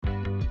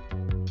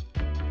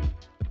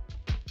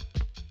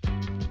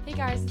Hey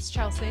guys, it's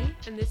Chelsea.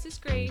 And this is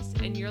Grace,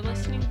 and you're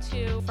listening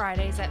to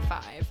Fridays at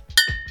 5.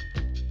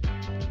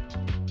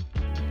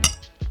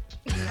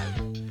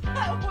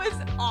 That was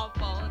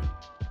awful.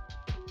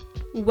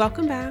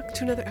 Welcome back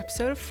to another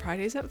episode of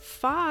Fridays at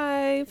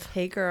 5.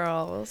 Hey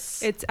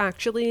girls. It's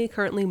actually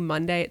currently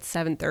Monday at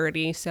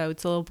 7:30, so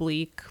it's a little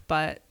bleak,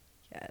 but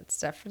Yeah, it's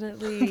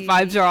definitely...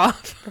 vibes are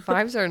off. The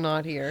vibes are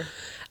not here.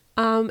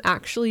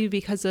 Actually,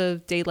 because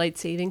of daylight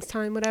savings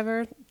time,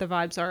 whatever, the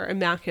vibes are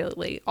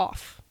immaculately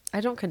off. I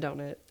don't condone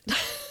it.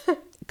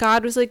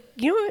 God was like,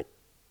 you know what?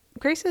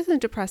 Grace isn't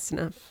depressed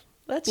enough.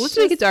 Let's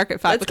make it dark at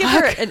 5 Let's give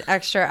o'clock. her an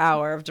extra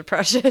hour of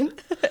depression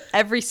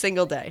every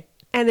single day.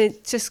 And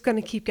it's just going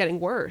to keep getting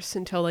worse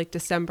until like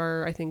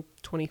December, I think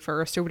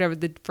 21st or whatever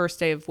the first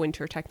day of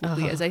winter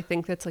technically is. I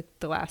think that's like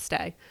the last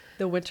day.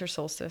 The winter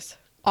solstice.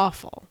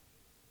 Awful.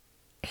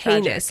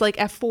 Tragic. Heinous.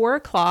 Like at 4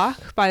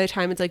 o'clock, by the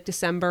time it's like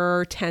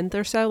December 10th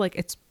or so, like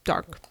it's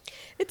dark.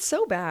 It's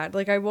so bad.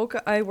 Like I worked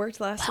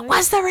last night.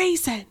 What's the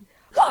reason?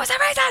 What was the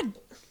reason?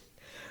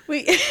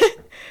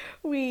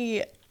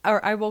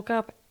 I woke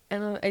up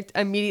and I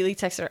immediately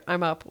texted her,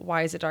 I'm up.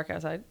 Why is it dark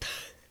outside?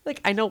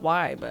 Like, I know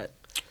why, but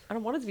I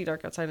don't want it to be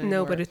dark outside anymore.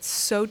 No, but it's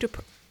so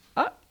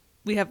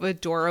we have a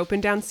door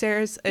open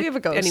downstairs. We have a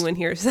ghost. Anyone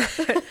hears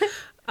that.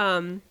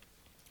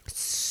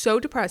 So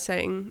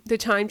depressing. The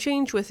time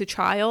change with a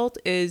child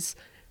is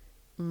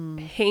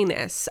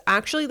heinous.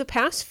 Actually, the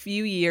past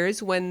few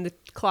years when the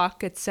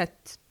clock gets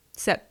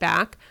set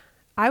back,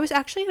 I was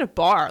actually at a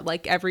bar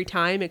like every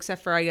time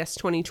except for I guess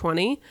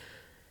 2020.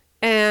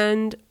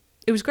 And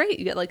it was great.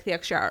 You get like the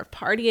extra hour of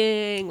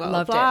partying, blah,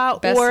 Loved blah,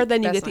 it. blah. Or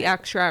then you Best get the night.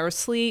 extra hour of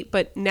sleep.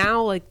 But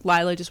now like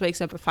Lila just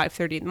wakes up at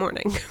 5:30 in the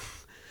morning.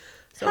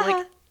 So I'm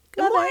like,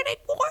 good Love morning, it.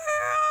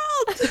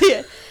 world.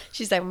 Yeah.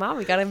 She's like, Mom,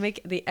 we got to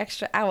make the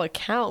extra hour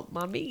count,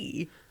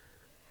 mommy.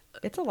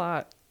 It's a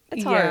lot.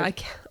 It's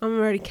hard. I'm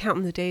already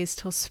counting the days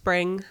till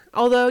spring.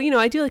 Although, you know,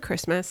 I do like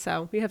Christmas,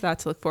 so we have that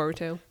to look forward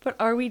to. But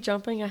are we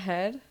jumping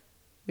ahead?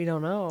 We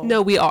don't know.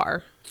 No, we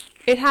are.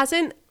 It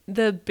hasn't,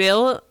 the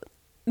bill,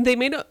 they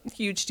made a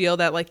huge deal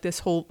that like this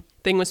whole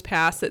thing was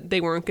passed that they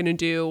weren't going to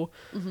do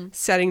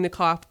setting the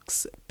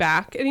clocks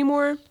back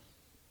anymore.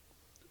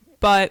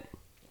 But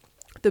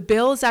the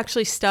bill is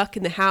actually stuck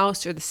in the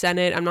House or the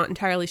Senate. I'm not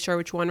entirely sure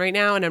which one right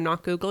now, and I'm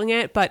not Googling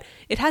it, but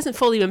it hasn't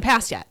fully been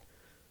passed yet.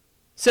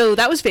 So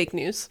that was fake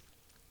news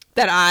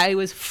that I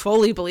was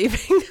fully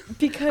believing.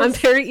 Because I'm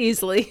very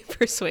easily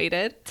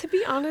persuaded. to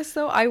be honest,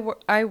 though,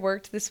 I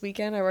worked this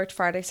weekend. I worked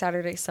Friday,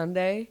 Saturday,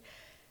 Sunday,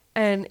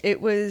 and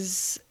it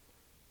was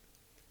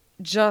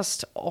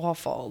just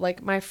awful.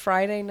 Like my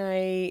Friday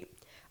night,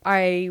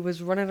 I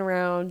was running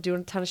around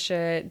doing a ton of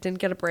shit, didn't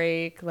get a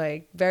break,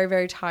 like very,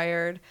 very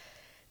tired.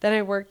 Then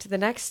I worked the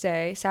next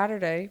day,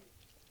 Saturday.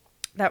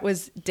 That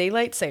was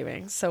daylight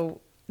savings.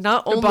 So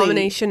not only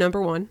Abomination number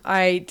 1.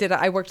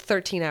 I worked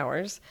 13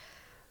 hours.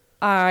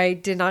 I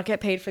did not get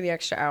paid for the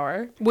extra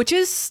hour. Which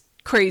is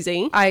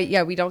crazy.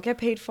 We don't get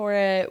paid for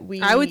it.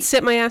 I would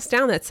sit my ass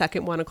down that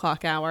second 1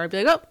 o'clock hour. I'd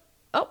be like,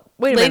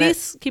 wait a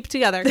ladies, keep it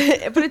together.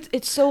 minute. But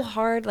it's so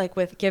hard, like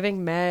with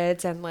giving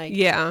meds and like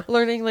Yeah.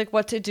 learning like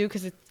what to do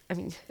because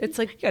it's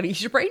like you gotta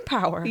use your brain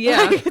power.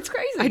 Yeah. Like, it's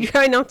crazy. I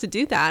try not to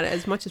do that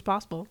as much as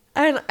possible.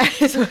 And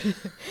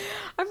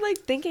I'm like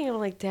thinking, I'm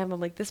like, damn,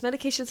 I'm like, this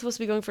medication's supposed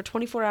to be going for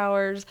 24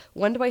 hours.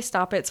 When do I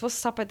stop it? It's supposed to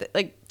stop at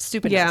like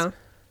stupidness. Yeah.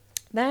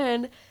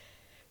 Then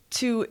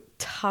to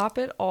top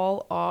it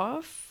all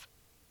off,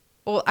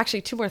 well,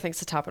 actually 2 more things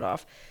to top it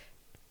off.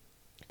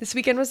 This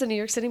weekend was the New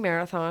York City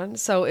Marathon,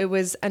 so it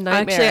was a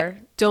nightmare.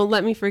 Actually, don't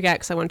let me forget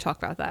because I want to talk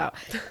about that.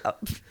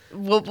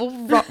 We'll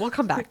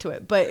come back to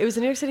it. But it was a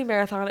New York City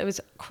Marathon. It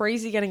was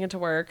crazy getting into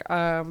work.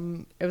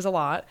 It was a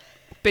lot.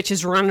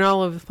 Bitches running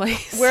all over the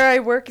place. Where I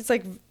work, it's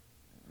like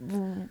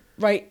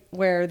right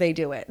where they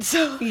do it.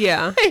 So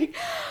Yeah. I'm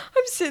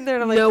sitting there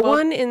and I'm like, No well,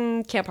 one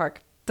in can't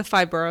park. the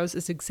 5 boroughs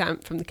is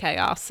exempt from the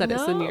chaos that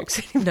is the New York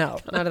City. No,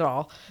 not at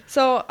all.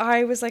 So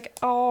I was like,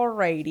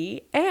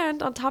 alrighty.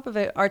 And on top of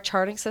it, our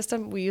charting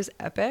system, we use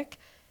Epic,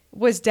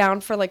 was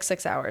down for like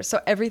 6 hours. So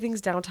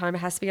everything's downtime. It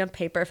has to be on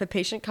paper. If a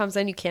patient comes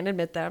in, you can't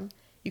admit them.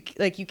 You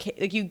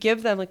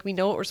give them, like, we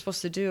know what we're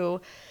supposed to do,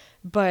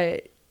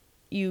 but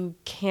you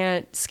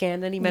can't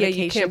scan any medications.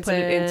 Yeah, you can't put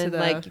it into the...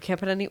 like, you can't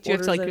put any orders You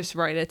have to like in. just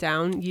write it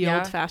down, the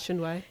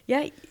old-fashioned way.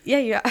 Yeah,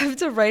 you have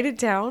to write it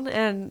down,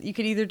 and you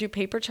could either do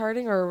paper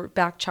charting or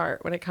back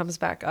chart when it comes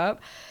back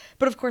up.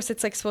 But of course,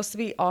 it's like supposed to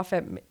be off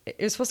it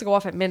was supposed to go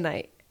off at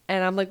midnight,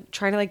 and I'm like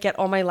trying to like get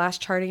all my last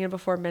charting in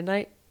before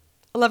midnight.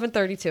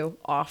 11:32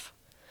 off.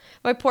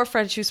 My poor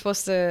friend, she was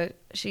supposed to.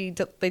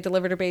 They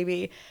delivered her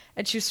baby,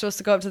 and she was supposed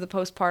to go up to the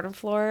postpartum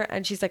floor,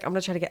 and she's like, I'm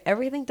gonna try to get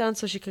everything done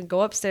so she can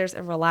go upstairs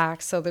and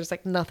relax. So there's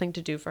like nothing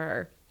to do for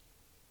her.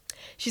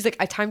 She's like,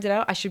 I timed it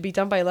out. I should be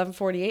done by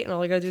 11:48, and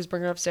all I gotta do is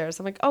bring her upstairs.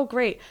 I'm like, oh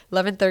great,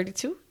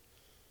 11:32.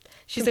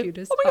 She's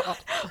Computers. like, oh my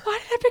god, why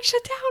did Epic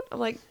shut down? I'm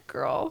like,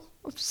 girl,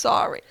 I'm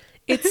sorry.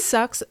 It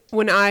sucks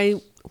when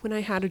I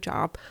had a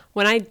job.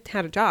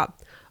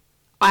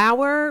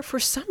 For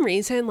some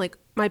reason, like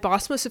my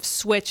boss must have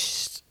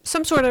switched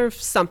some sort of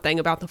something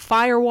about the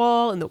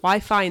firewall and the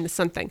Wi-Fi and the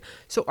something.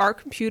 So our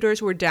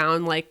computers were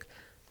down like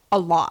a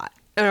lot.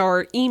 And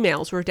our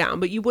emails were down,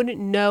 but you wouldn't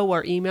know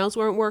our emails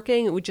weren't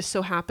working. It would just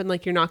so happen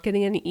like you're not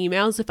getting any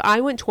emails. If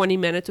I went 20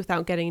 minutes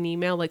without getting an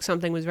email, like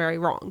something was very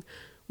wrong.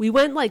 We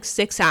went like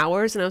 6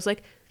 hours and I was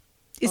like,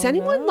 is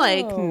anyone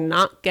like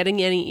not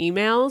getting any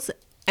emails?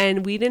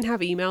 And we didn't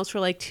have emails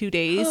for like 2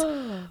 days.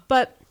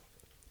 But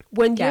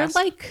when Gasp.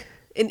 you're like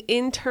an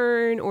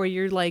intern or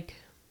you're like,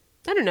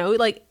 I don't know,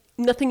 like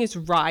nothing is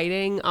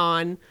riding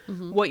on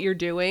what you're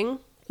doing.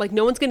 Like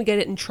no one's going to get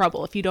it in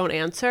trouble if you don't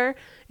answer.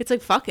 It's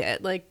like, fuck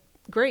it. Like,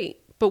 great.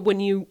 But when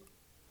you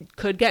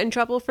could get in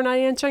trouble for not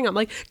answering, I'm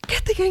like,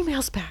 get the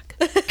emails back.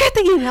 Get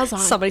the emails on.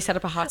 Somebody set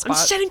up a hotspot.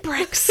 I'm shedding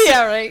bricks.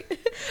 Yeah, right.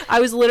 I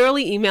was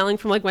literally emailing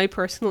from like my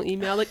personal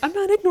email, like, I'm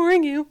not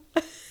ignoring you.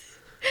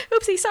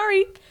 Oopsie,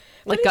 sorry.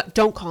 Like,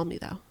 don't call me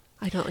though.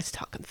 I don't like to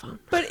talk on the phone.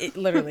 But it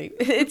literally,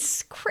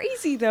 it's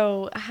crazy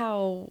though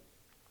how,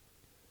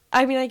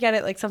 I mean, I get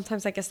it. Like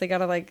sometimes I guess they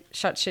gotta like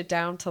shut shit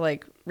down to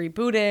like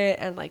reboot it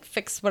and like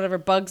fix whatever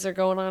bugs are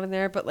going on in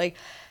there. But like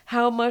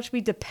how much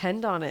we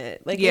depend on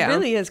it. Like Yeah. it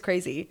really is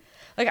crazy.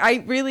 Like I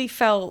really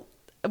felt,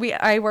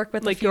 I work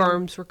with a Like few- your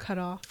arms were cut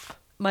off.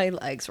 my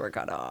legs were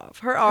cut off.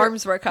 Her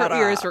arms were cut her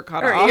off. ears were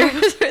cut Her off.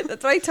 ears were-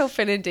 That's what I tell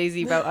Finn and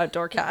Daisy about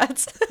outdoor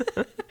cats.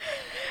 And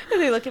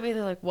they look at me,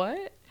 they're like,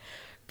 what?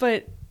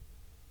 But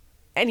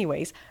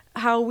anyways,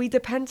 how we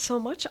depend so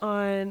much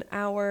on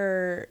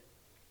our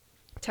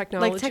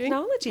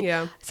technology.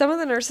 Yeah. Some of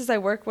the nurses I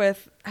work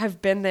with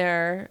have been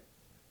there.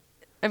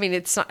 I mean,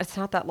 it's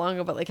not that long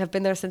ago, but like have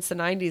been there since the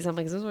 90s. I'm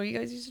like, is this what you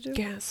guys used to do?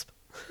 Gasp.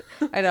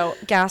 I know,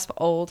 gasp,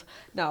 old.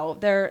 No,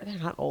 they're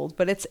not old,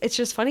 but it's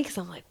just funny because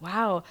I'm like,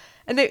 wow.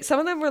 And some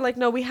of them were like,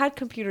 no, we had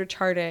computer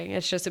charting.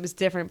 It's just it was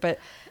different, but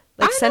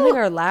like I sending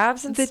don't- our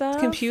labs and The stuff.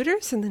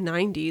 computers in the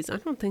 90s, I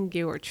don't think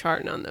you were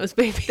charting on those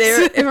babies.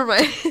 It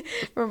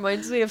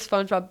reminds me of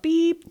SpongeBob.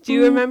 Beep. Do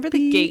you boop, remember the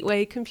beep.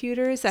 Gateway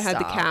computers that had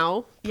the Stop.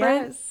 cow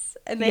print? Yes,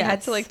 and they had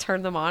Yes. to like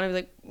turn them on. It was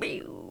like,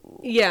 meow.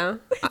 Yeah.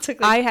 It took,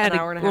 like, I had an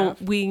hour and a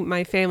half.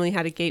 my family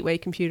had a Gateway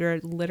computer.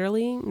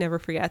 Literally, never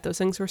forget. Those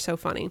things were so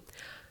funny.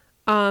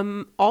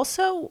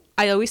 Also,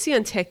 I always see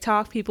on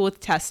TikTok people with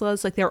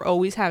Teslas, like they're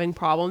always having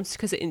problems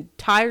because it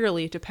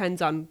entirely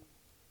depends on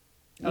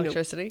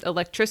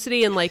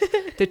electricity and like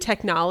the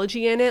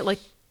technology in it. Like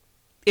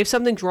if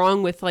something's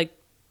wrong with like,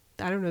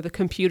 I don't know, the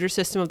computer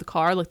system of the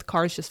car, like the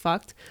car's just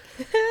fucked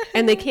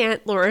and they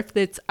can't, or if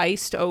it's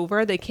iced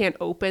over, they can't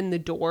open the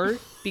door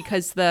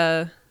because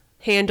the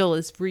handle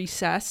is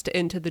recessed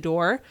into the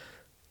door.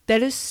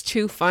 That is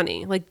too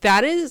funny. Like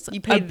that is You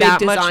a paid big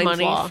that much design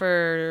money flaw.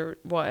 for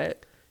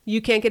what?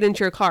 You can't get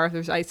into your car if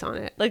there's ice on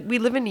it. Like we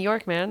live in New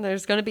York, man.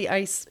 There's gonna be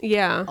ice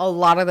Yeah. a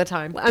lot of the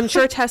time. I'm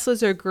sure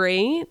Teslas are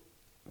great,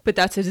 but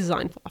that's a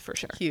design flaw for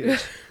sure.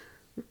 Huge.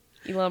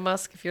 Elon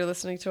Musk, if you're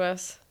listening to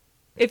us,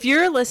 If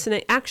you're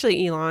listening,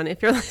 actually, Elon,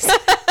 if you're listening,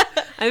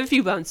 I have a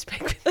few bones to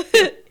pick with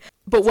you.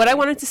 But what I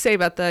wanted to say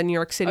about the New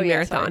York City Oh, yeah,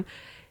 Marathon,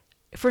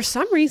 for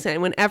some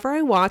reason, whenever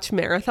I watch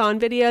marathon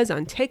videos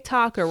on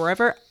TikTok or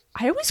wherever,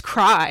 I always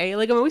cry.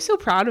 Like, I'm always so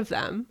proud of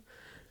them.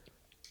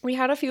 we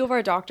had a few of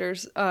our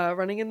doctors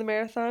running in the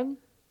marathon.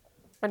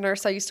 A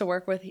nurse I used to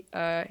work with,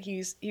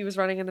 he was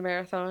running in the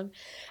marathon,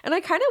 and I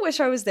kind of wish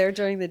I was there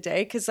during the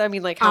day because I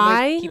mean, like how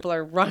many people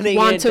are running?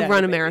 Want in to day,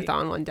 run a maybe.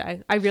 marathon one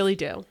day. I really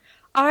do.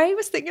 I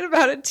was thinking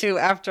about it too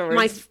afterwards.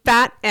 My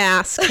fat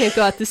ass can't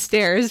go up the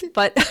stairs,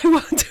 but I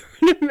want to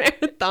run a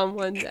marathon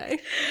one day.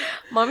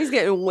 Mommy's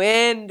getting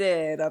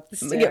winded up the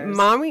stairs. Yeah,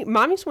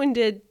 mommy's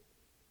winded.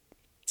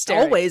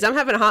 Staring. Always. I'm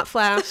having a hot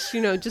flash,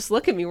 just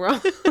look at me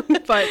wrong.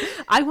 But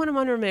I want to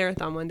run a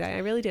marathon one day. I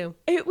really do.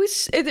 It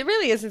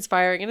really is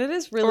inspiring, and it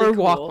is really Or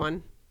cool. walk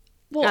one.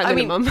 Well, at I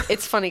mean, minimum.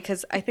 it's funny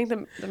because I think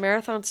the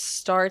marathon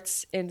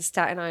starts in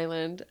Staten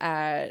Island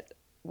at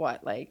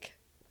what, like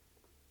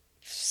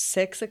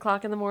 6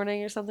 o'clock in the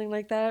morning or something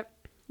like that.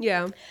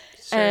 Yeah.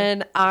 Sure.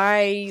 And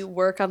I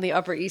work on the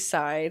Upper East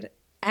Side,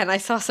 and I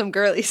saw some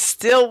girlies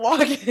still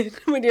walking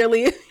when you're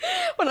leaving,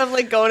 when I'm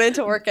like going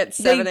into work at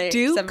 7 they a.m.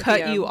 do 7 cut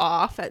p.m. you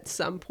off at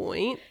some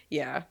point.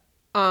 Yeah.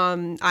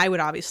 I would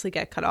obviously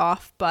get cut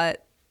off,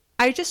 but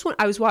I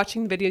was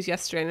watching the videos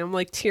yesterday and I'm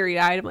like teary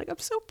eyed. I'm like, I'm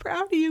so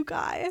proud of you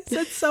guys.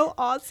 That's so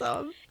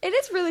awesome. It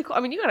is really cool. I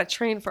mean, you got to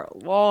train for a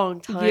long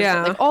time.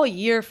 Yeah. Like all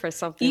year for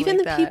something Even like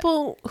the that.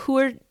 people who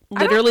are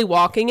literally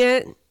walking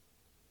it,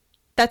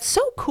 that's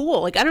so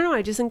cool. Like, I don't know.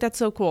 I just think that's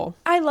so cool.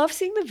 I love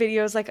seeing the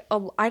videos. Like,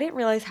 I didn't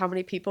realize how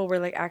many people were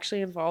like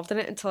actually involved in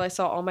it until I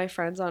saw all my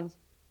friends on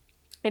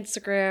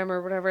Instagram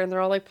or whatever, and they're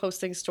all like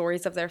posting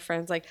stories of their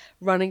friends like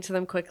running to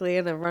them quickly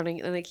and then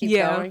running and they keep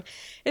going.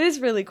 It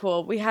is really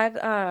cool. We had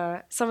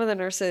some of the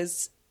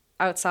nurses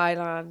outside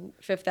on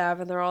Fifth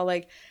Ave, and they're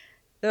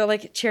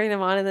like cheering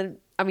them on. And then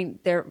I mean,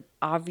 they're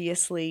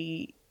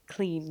obviously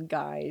clean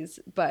guys,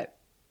 but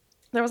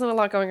there wasn't a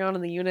lot going on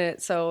in the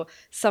unit, so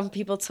some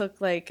people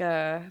took like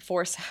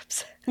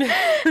forceps.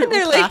 And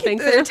they're like Clapping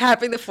they're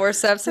tapping the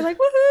forceps. They're like,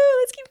 woohoo,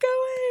 let's keep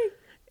going.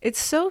 It's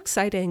so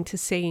exciting to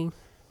see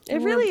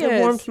It really It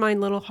warmed is. my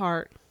little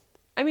heart.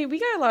 I mean, we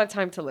got a lot of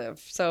time to live,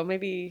 so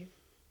maybe.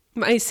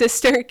 My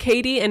sister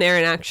Katie and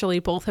Erin actually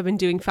both have been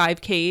doing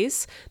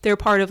 5Ks. They're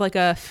part of like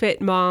a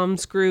Fit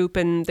Moms group,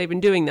 and they've been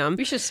doing them.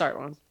 We should start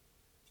one.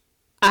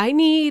 I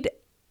need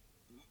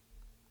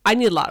a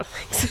lot of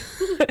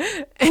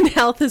things, and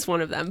health is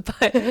one of them.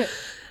 But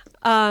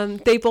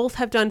they both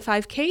have done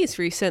 5Ks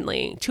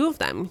recently. Two of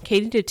them.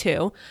 Katie did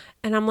two,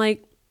 and I'm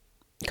like,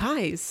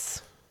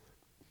 guys,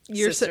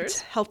 you're Sisters?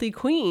 such healthy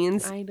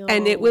queens. I know.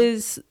 And it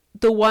was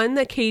the one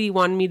that Katie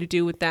wanted me to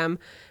do with them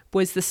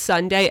was the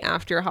Sunday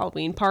after a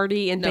Halloween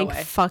party, and No thank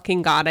way.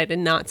 fucking God I did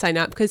not sign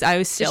up because I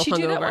was still she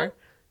do that one? hungover.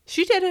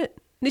 She did it.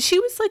 She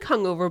was like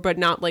hungover, but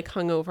not like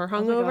hungover.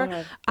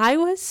 God. I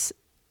was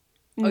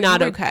Oh, not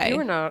you were- okay. You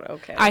were not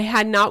okay. I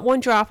had not one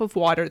drop of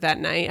water that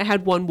night. I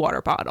had one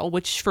water bottle,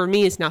 which for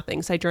me is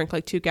nothing. So I drank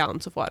like 2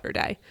 gallons of water a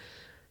day.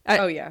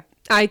 oh yeah.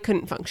 I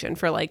couldn't function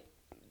for like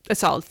a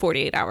solid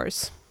 48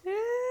 hours.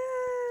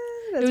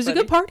 That's It was a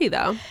good funny. party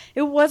though,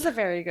 It was a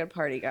very good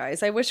party,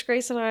 guys. I wish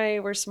Grace and I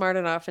were smart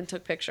enough and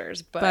took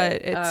pictures, but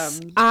it's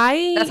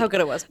that's how good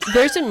it was.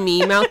 There's a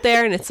meme out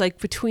there, and it's like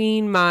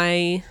between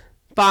my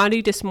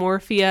body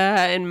dysmorphia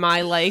and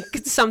my like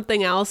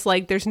something else,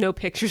 like there's no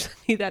pictures of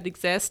me that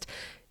exist.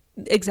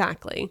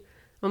 Exactly.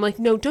 I'm like,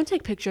 no, don't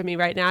take a picture of me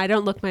right now. I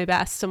don't look my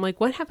best. I'm like,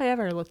 when have I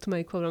ever looked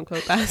my quote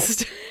unquote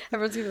best?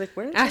 Everyone's gonna be like,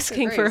 "Where?"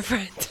 Asking for a Grace?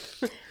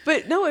 friend.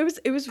 But no,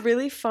 it was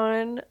really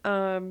fun.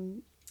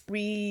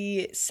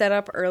 We set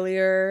up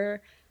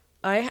earlier.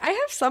 I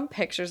have some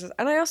pictures, and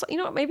I also, you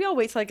know what, maybe I'll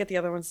wait till I get the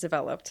other ones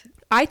developed.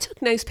 I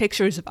took nice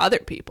pictures of other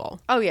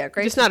people, Oh yeah,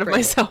 Grace, just not was of great.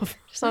 myself.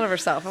 Just not of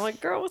herself. I'm like,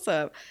 girl, what's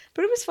up?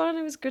 But it was fun.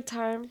 It was a good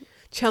time.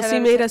 Chelsea 10 out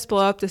of made 10. us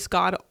blow up this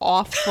god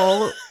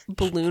awful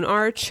balloon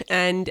arch,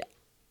 and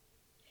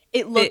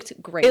It looked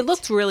great. It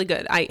looked really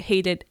good. I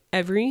hated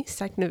every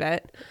second of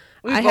it.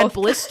 We I had both-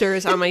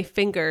 blisters on my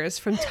fingers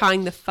from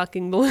tying the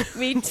fucking balloon.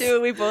 Me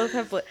too. We both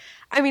have.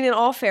 I mean, in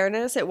all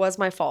fairness, it was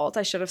my fault.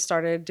 I should have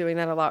started doing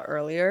that a lot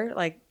earlier.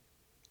 Like,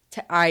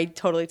 I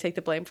totally take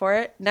the blame for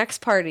it. Next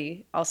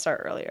party, I'll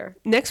start earlier.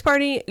 Next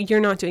party, you're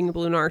not doing the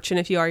balloon arch, and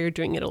if you are, you're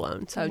doing it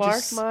alone. So Mark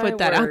just my put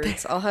that out there.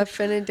 words. I'll have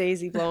Finn and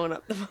Daisy blowing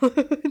up the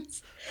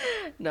balloons.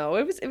 No,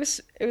 it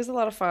was a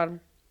lot of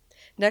fun.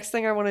 Next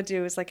thing I want to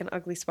do is like an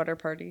ugly sweater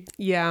party.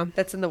 Yeah,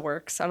 That's in the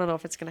works. I don't know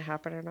if it's gonna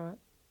happen or not.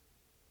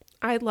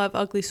 I love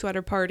ugly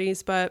sweater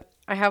parties, but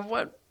I have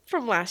one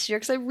from last year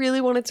because I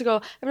really wanted to go.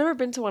 I've never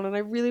been to one, and I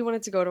really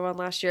wanted to go to one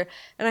last year.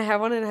 And I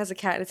have one, and it has a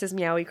cat, and it says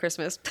 "Meowie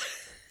Christmas."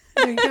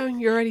 there you go.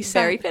 You're already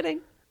set. Very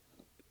fitting.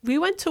 We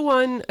went to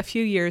one a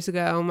few years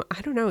ago.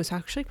 I don't know. It's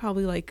actually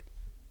probably like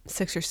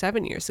 6 or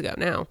 7 years ago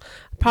now.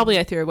 Probably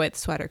I threw away the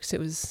sweater because it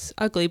was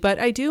ugly. But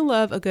I do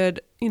love a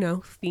good,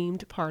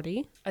 themed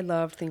party. I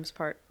love themes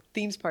parties.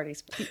 Theme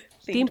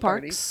Themed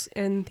parks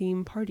and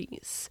theme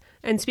parties.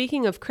 And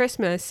speaking of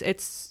Christmas,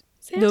 it's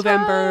Santa!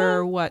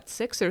 November,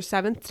 6th or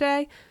 7th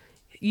day.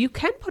 You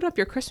can put up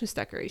your Christmas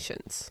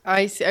decorations.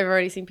 I've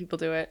already seen people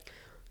do it.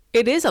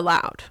 It is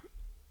allowed.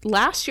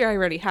 Last year I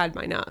already had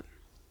mine up.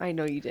 I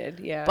know you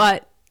did. Yeah.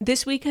 But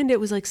this weekend it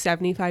was like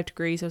 75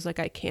 degrees. I was like,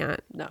 I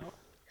can't. no.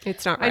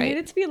 It's not I right. need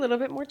it to be a little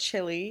bit more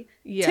chilly.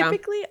 Yeah.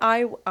 Typically,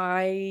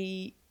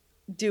 I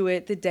do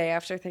it the day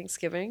after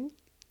Thanksgiving.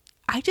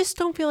 I just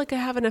don't feel like I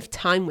have enough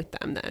time with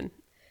them then.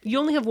 You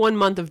only have 1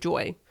 month of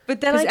joy. But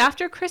then Because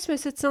after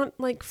Christmas, it's not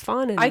like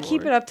fun anymore. I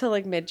keep it up till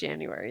like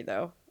mid-January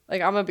though.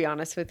 Like, I'm gonna be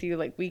honest with you.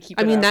 Like, we keep.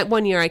 I it mean, up. that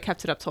 1 year I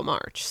kept it up till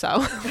March. So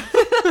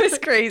That was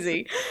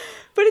crazy.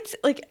 But it's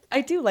like,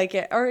 I do like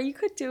it. Or you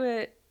could do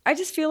it. I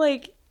just feel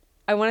like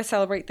I want to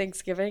celebrate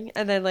Thanksgiving,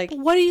 and then like,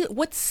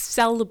 what's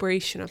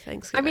celebration of I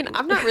Thanksgiving? mean,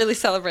 I'm not really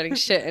celebrating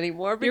shit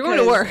anymore. You're going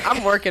to because work.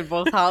 I'm working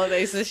both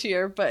holidays this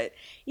year, but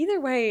either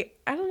way,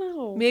 I don't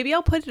know. Maybe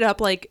I'll put it up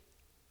like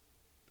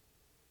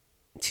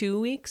 2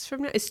 weeks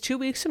from now. Is 2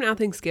 weeks from now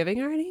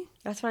Thanksgiving already?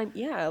 That's fine.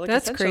 Yeah, like,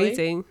 That's essentially,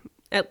 crazy.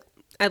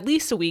 At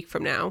least a week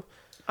from now.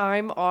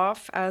 I'm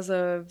off as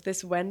of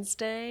this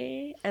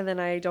Wednesday, and then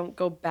I don't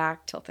go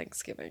back till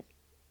Thanksgiving.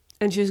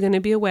 And she's going to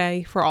be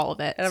away for all of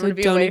it. And I'm So gonna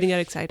be don't away even get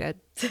excited.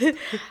 I'm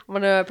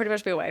gonna pretty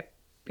much be away.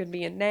 Gonna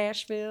be in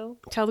Nashville,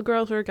 Tell the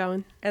girls we're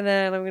going. and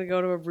then I'm gonna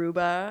go to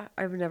Aruba.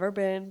 I've never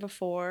been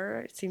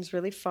before. It seems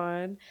really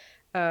fun.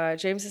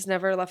 James has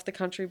never left the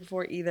country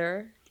before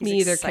either. He's Me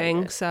either, excited.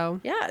 King. So,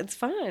 Yeah, it's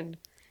fun.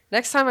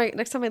 Next time I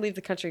leave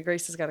the country,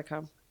 Grace has got to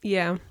come.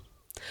 yeah.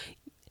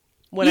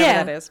 Whatever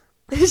Yeah. that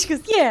is. She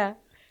goes, yeah.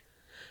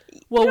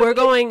 Well, we're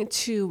going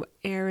to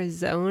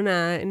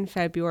Arizona in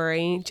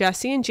February.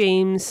 Jesse and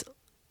James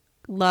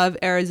love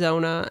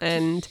Arizona,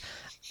 and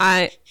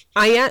I'm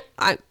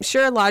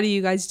sure a lot of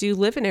you guys do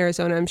live in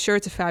Arizona. I'm sure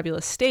it's a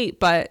fabulous state,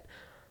 but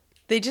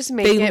They just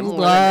make they it more.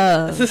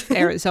 love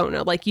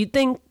Arizona. Like, you'd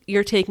think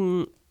you're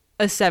taking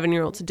a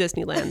 7-year-old to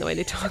Disneyland the way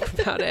they talk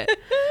about it.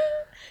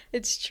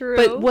 It's true.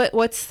 But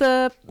what's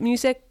the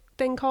music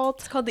thing called?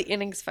 It's called the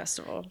Innings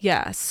Festival.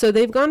 Yes. So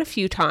they've gone a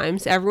few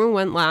times. Everyone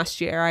went last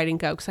year. I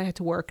didn't go because I had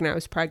to work and I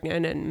was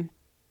pregnant, and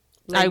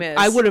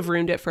I would have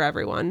ruined it for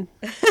everyone.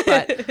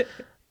 But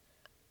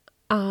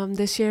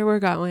this year we're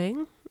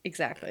going,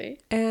 Exactly.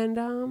 And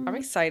I'm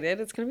excited.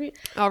 It's gonna be.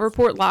 I'll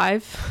report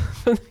live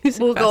from the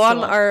music We'll go on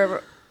festival.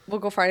 We'll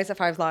go Fridays at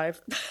 5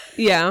 live.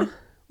 Yeah.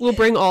 We'll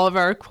bring all of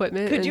our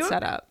equipment Could and you?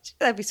 set up.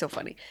 That'd be so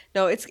funny.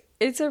 No, it's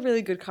a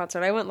really good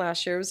concert. I went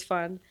last year. It was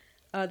fun.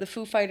 The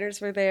Foo Fighters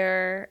were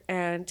there,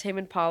 and Tame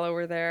Impala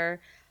were there.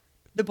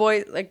 The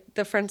boy, like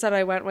the friends that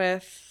I went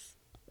with,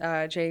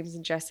 James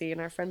and Jesse and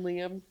our friend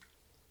Liam.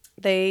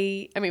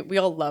 We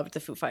all loved the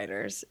Foo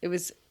Fighters. It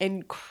was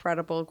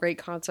incredible, great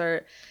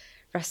concert.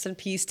 Rest in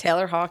peace,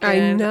 Taylor Hawkins.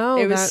 I know.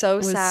 It was that so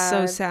was sad.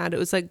 so sad. It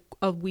was like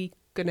a week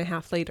and a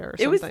half later or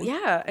It was, something.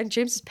 yeah. And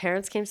James's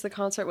parents came to the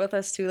concert with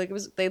us too. Like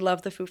they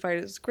loved the Foo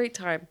Fighters. It was a great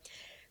time.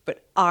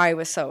 But I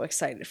was so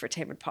excited for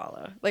Tame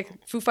Impala. Like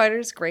Foo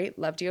Fighters, great,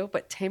 loved you.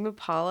 But Tame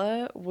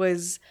Impala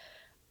was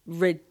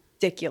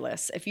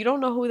ridiculous. If you don't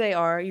know who they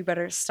are, you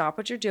better stop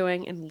what you're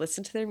doing and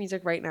listen to their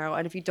music right now.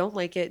 And if you don't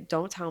like it,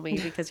 don't tell me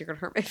because you're gonna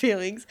hurt my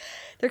feelings.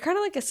 They're kind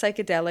of like a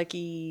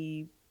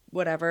psychedelic-y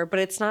whatever, but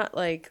it's not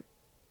like.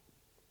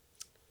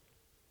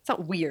 It's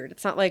not weird.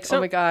 It's not like, So, oh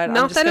my God, I'm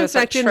not just that gonna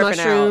start infected tripping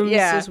out. mushrooms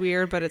Yeah. is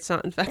weird, but it's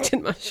not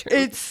infected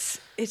mushrooms.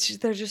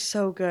 They're just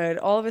so good.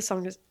 All of his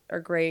songs are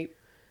great.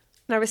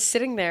 And I was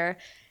sitting there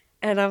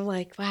and I'm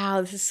like, wow,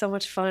 this is so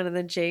much fun. And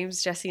then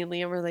James, Jesse, and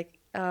Liam were like,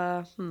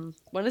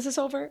 when is this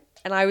over?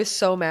 And I was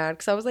so mad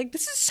because I was like,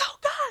 this is so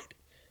good.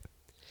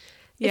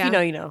 Yeah. If you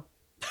know, you know.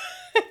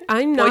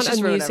 I'm Boys not just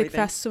a ruin music everything.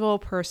 festival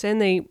person.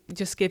 They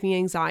just give me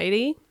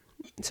anxiety.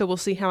 So we'll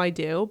see how I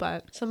do,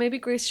 but So maybe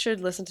Grace should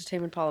listen to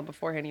Tame Impala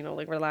beforehand,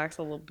 like relax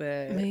a little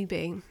bit.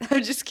 maybe.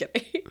 I'm just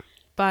kidding.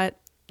 But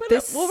But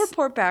this we'll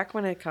report back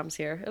when it comes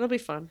here. It'll be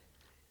fun.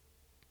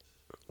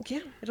 yeah.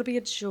 It'll be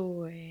a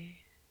joy.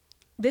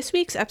 This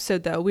week's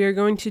episode, though, we are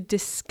going to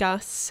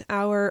discuss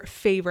our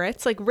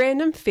favorites, like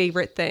random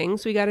favorite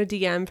things. We got a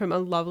DM from a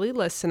lovely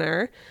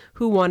listener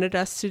who wanted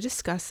us to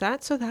discuss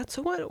that. So that's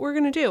what we're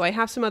going to do. I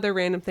have some other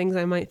random things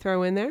I might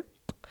throw in there.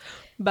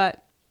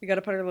 But, We got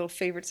to put our little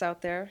favorites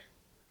out there.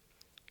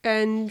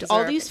 and Is all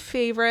there- these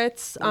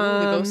favorites, Ooh,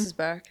 the ghost is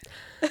back.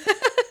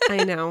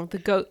 I know,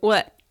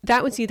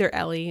 that was either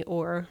Ellie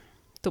or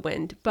the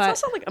wind, but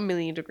It's also like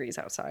 1,000,000 degrees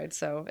outside,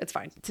 so it's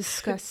fine.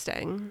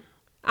 disgusting.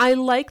 I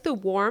like the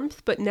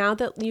warmth, but now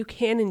that you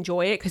can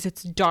enjoy it because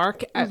it's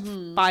dark at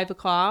 5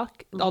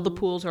 o'clock, all the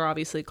pools are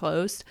obviously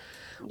closed.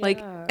 Like,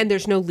 Yeah. and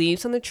there's no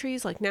leaves on the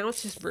trees. Like, now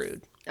it's just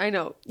rude. I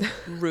know.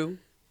 Rue.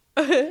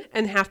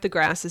 And half the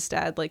grass is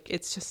dead. Like,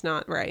 it's just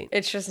not right.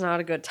 It's just not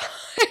a good time.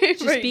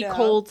 Just be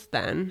cold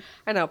then.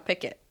 I know.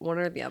 Pick it. One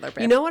or the other.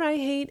 Babe. You know what I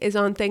hate is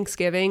on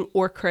Thanksgiving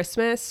or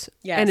Christmas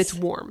and it's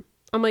Yes. warm.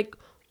 I'm like,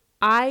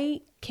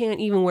 I can't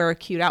even wear a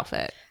cute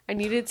outfit. I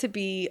need it to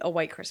be a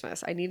white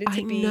Christmas. I need it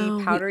to I be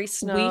know. powdery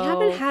snow. We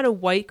haven't had a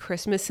white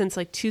Christmas since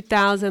like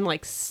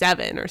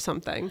 2007 or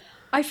something.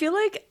 I feel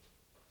like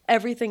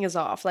everything is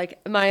off. Like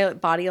my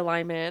body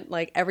alignment,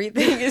 like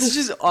everything is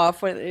just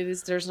off when it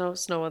is. There's no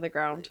snow on the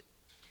ground.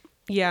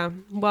 Yeah.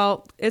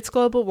 Well, it's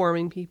global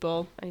warming,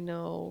 people. I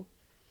know.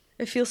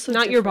 It feels so.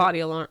 Not your different. body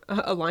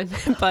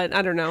alignment, but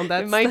I don't know.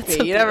 That's, It might that's be. You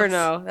something never else.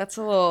 know.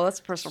 That's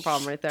a personal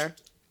problem right there.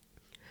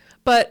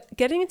 But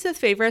getting into the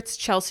favorites,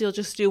 Chelsea will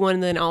just do one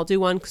and then I'll do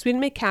one because we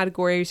didn't make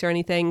categories or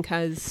anything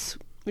because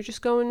we're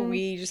just going.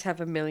 We just have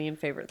 1,000,000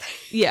 favorite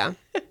things. Yeah.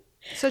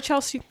 So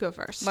Chelsea, you can go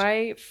first.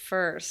 My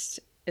first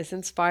is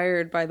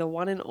inspired by the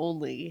one and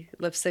only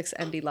Lipsticks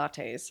MD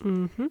Lattes.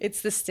 Mm-hmm.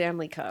 It's the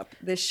Stanley Cup.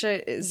 This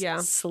shit is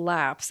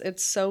slaps.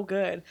 It's so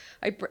good.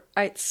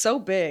 It's so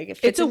big. It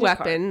fits It's a in your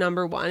car. weapon,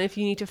 number one, if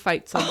you need to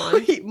fight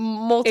someone.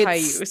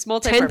 Multi-use, It's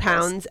multi-purpose. 10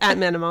 pounds at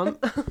minimum.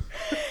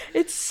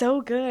 It's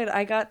so good.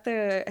 I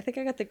think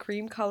I got the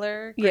cream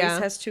color. Grace Yeah.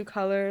 has 2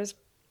 colors.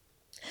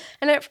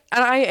 And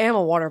I am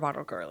a water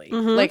bottle girly.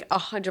 Mm-hmm. Like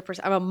 100%.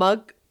 I'm a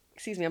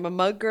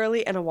mug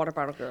girly and a water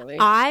bottle girly.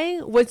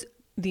 I was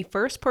the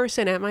first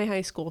person at my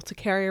high school to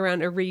carry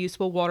around a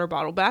reusable water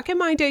bottle. Back in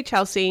my day,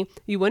 Chelsea,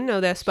 you wouldn't know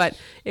this, but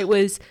it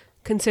was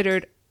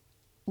considered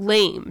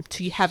lame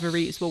to have a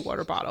reusable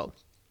water bottle.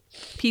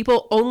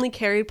 People only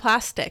carried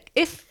plastic,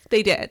 if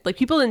they did. Like,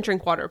 people didn't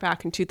drink water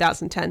back in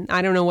 2010.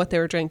 I don't know what they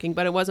were drinking,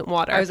 but it wasn't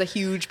water. I was a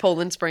huge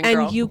Poland Spring and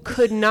girl. you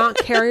could not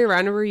carry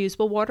around a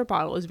reusable water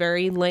bottle. It was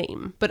very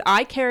lame. But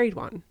I carried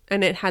one,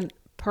 and it had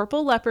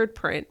purple leopard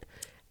print.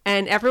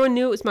 And everyone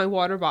knew it was my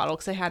water bottle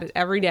because I had it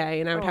every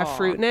day, and I would have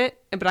fruit in it.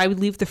 But I would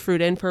leave the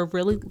fruit in for a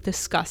really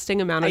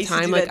disgusting amount I of used to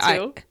time. do Like, that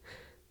too. I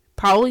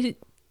probably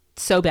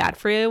so bad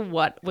for you.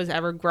 What was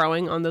ever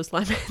growing on those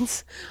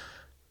lemons?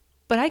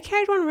 But I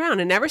carried one around,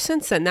 and ever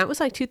since then, that was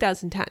like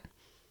 2010.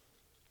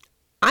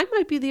 I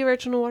might be the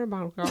original water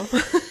bottle girl.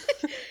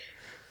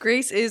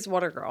 Grace is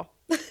water girl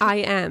I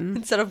am.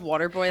 instead of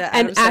water boy. That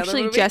Adam And Sandler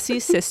actually, movie.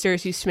 Jesse's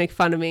sisters used to make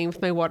fun of me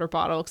with my water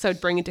bottle because I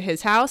would bring it to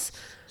his house.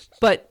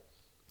 But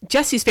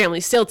Jesse's family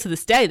still to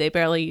this day, they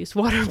barely use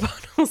water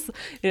bottles.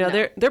 You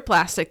know, they're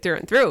plastic through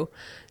and through.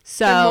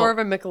 So They're more of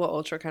a Michelob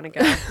Ultra kind of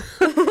guy.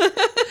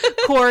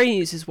 Corey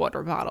uses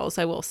water bottles,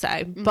 I will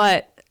say. Mm-hmm.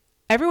 But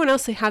everyone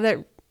else, they have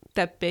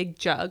that big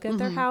jug at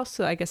their Mm-hmm. house.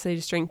 So I guess they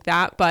just drink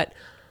that. But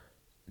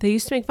they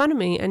used to make fun of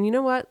me. And you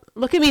know what?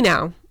 Look at me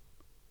now.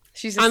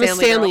 She's a I'm a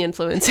Stanley girl.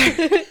 Stanley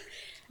influencer.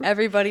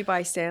 Everybody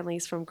buy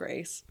Stanleys from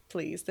Grace,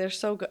 please. They're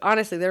so good.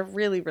 Honestly, they're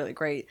really, really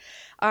great.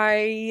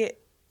 I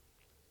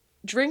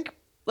drink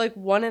like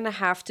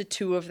 1.5 to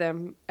 2 of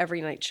them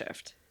every night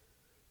shift.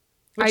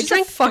 Which I is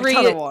drink a fuck 3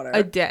 ton of water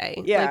a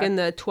day, Yeah. like in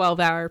the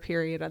 12-hour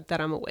period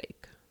that I'm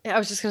awake. Yeah, I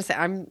was just gonna say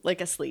I'm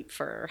like asleep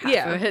for half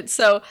Yeah. of it.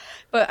 So,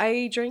 but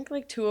I drink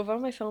like 2 of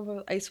them. I fill them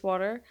with ice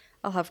water.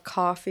 I'll have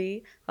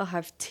coffee. I'll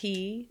have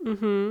tea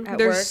at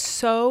They're work.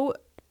 so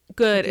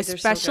good, These are so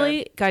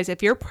especially guys.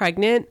 If you're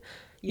pregnant,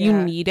 you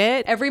Yeah. need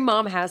it. Every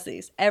mom has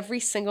these. Every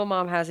single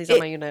mom has these on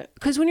my unit.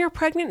 Because when you're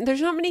pregnant,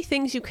 there's not many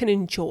things you can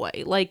enjoy.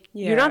 Like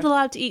you're Yeah. not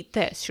allowed to eat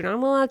this. You're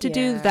not allowed to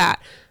do Yeah.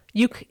 that.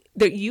 You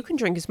can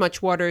drink as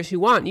much water as you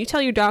want. You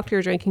tell your doctor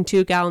you're drinking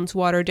 2 gallons of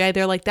water a day.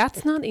 They're like,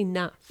 that's not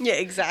enough. Yeah,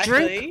 exactly.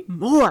 Drink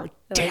more.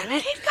 They're Damn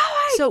like, it. "Keep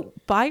going." So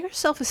buy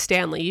yourself a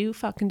Stanley. You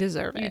fucking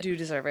deserve it. You do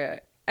deserve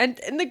it. And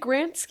in the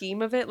grand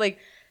scheme of it, like,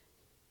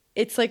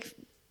 it's like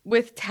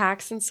with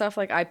tax and stuff,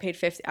 like I paid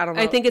 50, I don't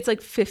know. I think it's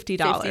like $50.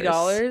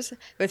 $50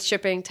 with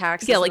shipping,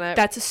 taxes. Yeah, and like that.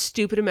 that's a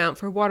stupid amount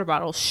for a water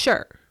bottle.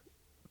 Sure.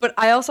 But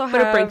I also have.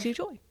 But it brings you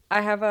joy. I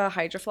have a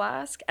Hydro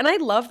Flask, and I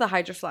love the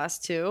Hydro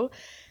Flask too.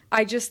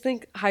 I just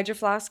think Hydro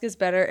Flask is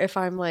better if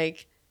I'm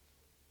like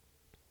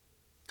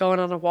going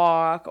on a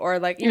walk or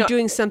like You're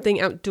doing something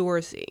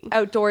outdoorsy.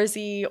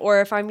 outdoorsy,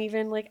 or if I'm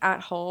even like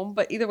at home.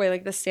 But either way,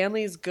 like the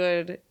Stanley is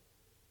good.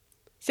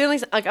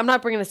 Stanley's like I'm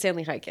not bringing a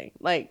Stanley hiking,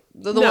 like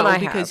the one I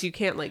because have. you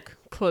can't like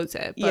close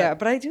it. But Yeah,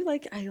 but I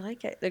like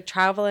it. Like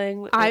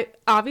traveling. I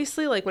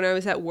obviously, like when I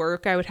was at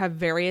work, I would have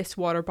various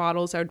water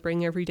bottles I would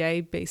bring every day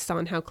based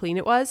on how clean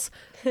it was.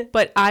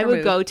 But I would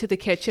mood. go to the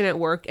kitchen at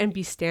work and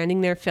be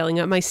standing there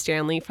filling up my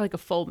Stanley for like a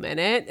full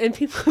minute, and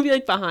people would be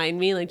like behind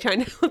me, like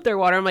trying to fill up their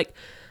water. I'm like,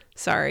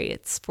 sorry,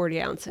 it's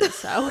 40 ounces,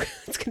 so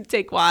it's gonna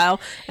take a while,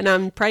 and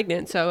I'm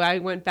pregnant, so I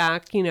went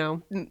back,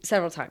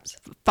 several times.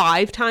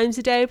 5 times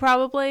a day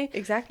probably.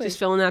 Exactly. Just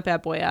filling that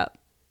bad boy up.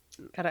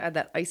 Gotta add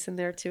that ice in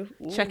there too.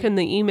 Ooh. Checking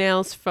the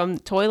emails from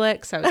the toilet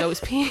because I was always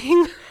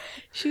peeing.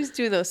 She was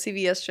doing those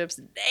CVS trips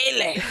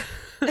daily.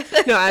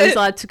 No, I was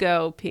allowed to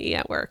go pee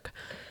at work,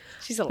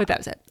 She's a lot. but that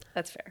was it.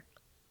 That's fair.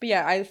 But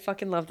yeah, I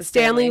fucking love the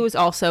Stanley was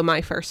also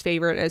my first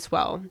favorite as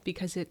well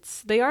because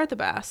they are the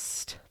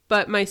best.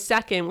 But my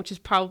second, which is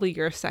probably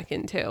your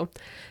second too,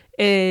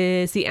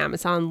 is the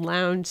Amazon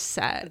Lounge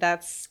set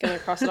That's gonna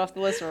cross it off the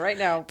list right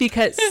now.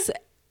 because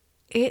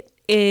it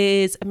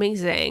is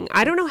amazing.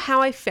 I don't know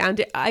how I found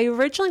it. I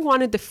originally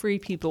wanted the Free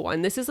People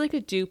one. This is like a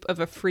dupe of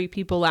a Free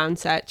People Lounge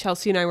set.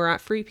 Chelsea and I were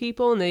at Free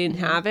People and they didn't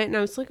have it. And I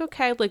was like,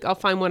 okay, like I'll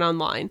find one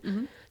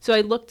online. So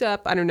I looked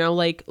up, I don't know,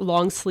 like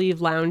long sleeve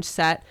lounge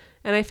set.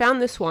 And I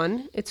found this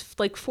one. It's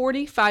like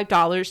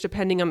 $45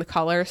 depending on the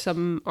color.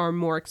 Some are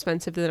more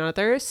expensive than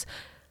others.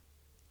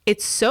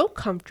 It's so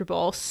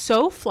comfortable,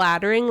 so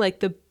flattering.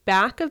 Like the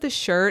back of the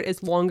shirt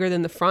is longer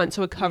than the front,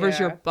 so it covers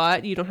your Yeah.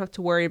 butt. You don't have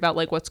to worry about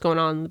like what's going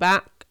on in the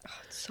back.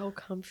 It's so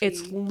comfy.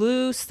 It's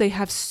loose. They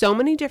have so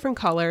many different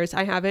colors.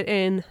 I have it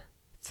in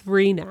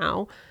 3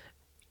 now.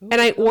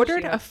 And I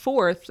ordered a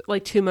 4th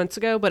like 2 months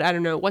ago, but I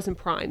don't know, it wasn't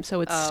Prime,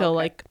 so it's still okay.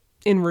 like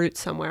en route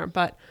somewhere.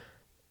 But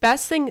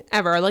best thing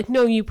ever. Like,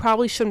 no, you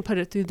probably shouldn't put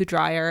it through the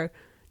dryer.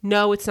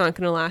 No, it's not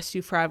going to last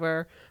you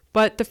forever.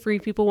 But the Free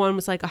People one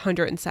was like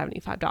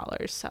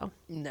 $175. So,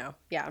 No.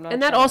 Yeah, I'm not.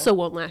 and that also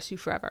won't last you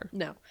forever.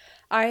 No.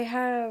 I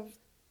have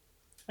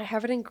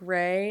it in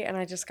gray, and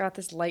I just got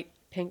this light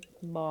pink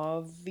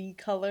mauve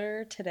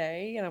color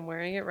today, and I'm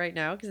wearing it right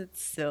now because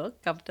it's so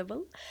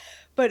comfortable.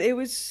 But it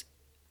was,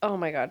 oh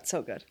my God,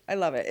 so good. I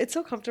love it. It's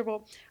so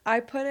comfortable. I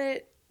put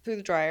it through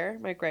the dryer,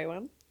 my gray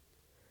one,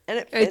 and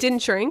it fits. It didn't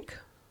shrink?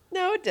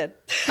 No, it did.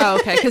 Oh,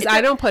 okay, because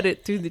I don't put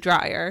it through the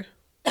dryer.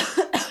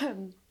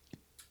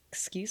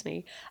 Excuse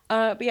me.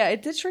 But yeah,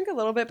 it did shrink a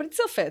little bit, but it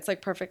still fits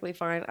like perfectly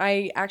fine.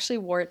 I actually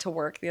wore it to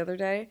work the other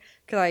day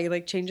because I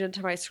like changed it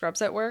into my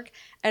scrubs at work,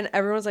 and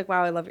everyone's like,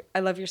 "Wow, I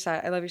love your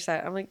set. I love your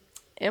set." I'm like,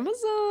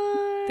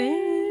 Amazon.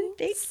 Thanks.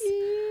 Thank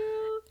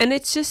you. And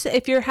it's just,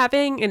 if you're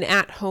having an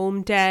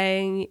at-home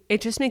day,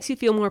 it just makes you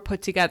feel more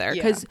put together.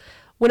 Because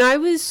when I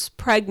was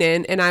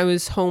pregnant and I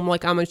was home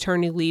like on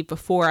maternity leave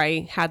before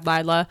I had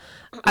Lila,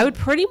 I would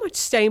pretty much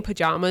stay in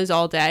pajamas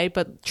all day,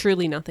 but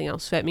truly nothing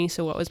else fit me.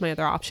 So what was my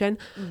other option?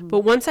 But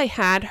once I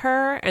had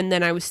her and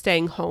then I was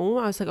staying home,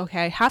 I was like,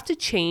 okay, I have to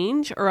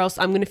change or else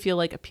I'm going to feel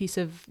like a piece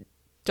of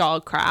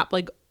dog crap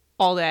like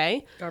all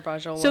day.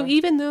 Garbaggio. So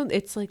even though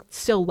it's like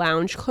still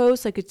lounge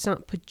clothes, like it's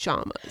not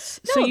pajamas.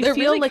 So No, you they're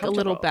feel really like a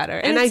little comfortable. better.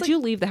 And And I it's do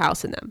leave the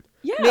house in them.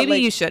 Yeah, Maybe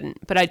like- you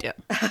shouldn't, but I do.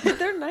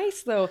 they're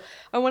nice though.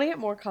 I want to get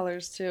more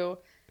colors too.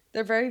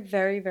 They're very,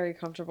 very, very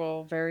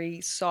comfortable.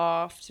 Very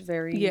soft.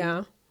 Very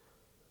Yeah.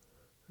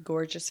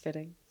 gorgeous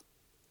fitting.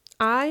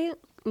 I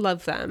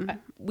love them.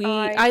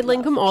 I I link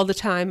love them all the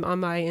time on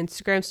my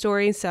Instagram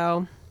story.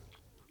 So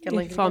Get if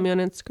linked you follow in. me on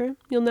Instagram,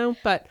 you'll know.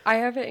 But I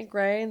have it in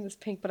gray and this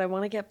pink, but I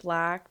want to get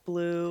black,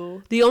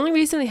 blue. the only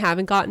reason I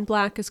haven't gotten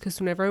black is because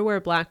whenever I wear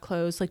black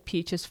clothes, like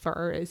Peach's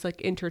fur is like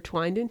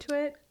intertwined into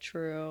it.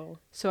 True.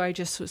 So I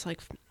just was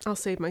like, I'll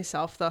save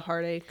myself the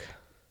heartache.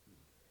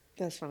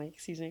 That's funny.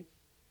 Excuse me.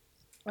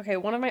 Okay,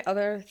 one of my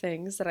other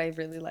things that I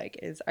really like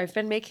is I've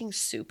been making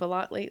soup a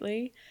lot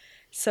lately.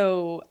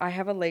 So I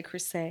have a Le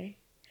Creuset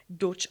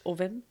Dutch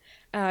oven.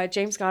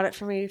 James got it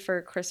for me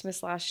for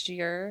Christmas last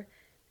year,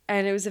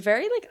 and it was a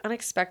very like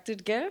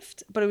unexpected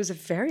gift, but it was a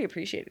very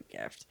appreciated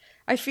gift.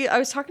 I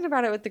was talking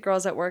about it with the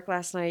girls at work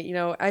last night. You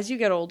know, as you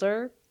get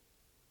older,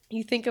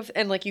 you think of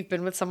and like you've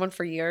been with someone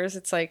for years,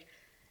 it's like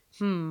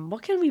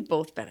what can we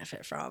both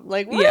benefit from?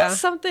 Like, what Yeah. is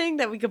something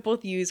that we could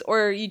both use,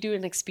 or you do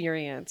an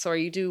experience, or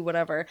you do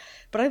whatever.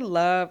 But I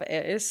love it.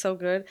 It's so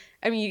good.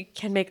 I mean, you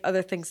can make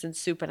other things than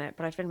soup in it,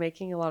 but I've been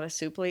making a lot of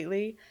soup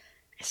lately.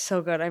 It's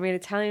so good. I made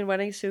Italian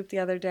wedding soup the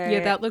other day.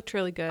 Yeah, that looked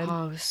really good.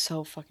 Oh, it was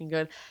so fucking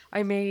good.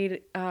 I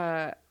made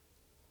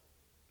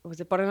was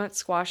it butternut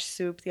squash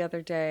soup the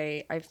other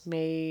day.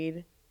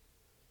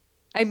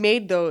 I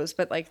made those,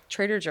 but like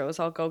Trader Joe's,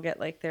 I'll go get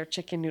like their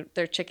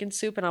chicken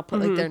soup, and I'll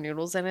put like their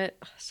noodles in it.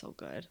 Ugh, so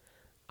good.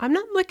 I'm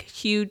not like a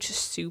huge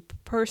soup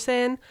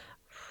person,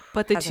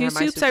 but the Hasn't two had my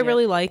soups soup I yet.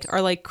 really like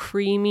are like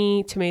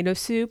creamy tomato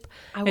soup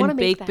I wanna and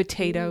make baked that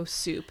potato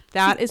soup.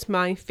 That is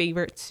my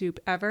favorite soup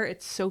ever.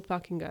 It's so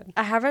fucking good.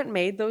 I haven't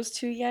made those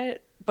two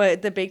yet,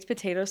 but the baked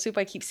potato soup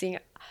I keep seeing.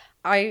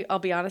 I'll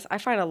be honest, I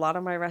find a lot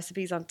of my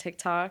recipes on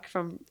TikTok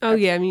from. Oh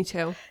yeah, me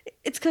too.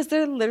 It's because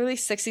they're literally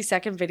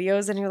 60-second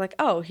videos, and you're like,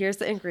 oh, here's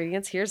the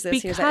ingredients, here's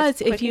this, here's that. Because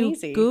It's quick if you and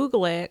easy.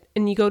 Google it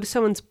and you go to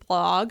someone's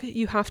blog,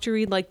 you have to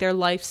read like their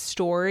life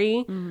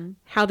story,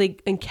 how they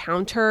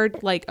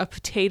encountered like a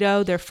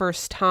potato their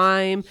first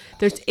time.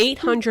 There's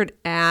 800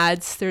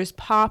 ads, there's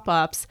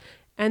pop-ups,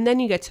 and then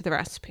you get to the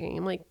recipe.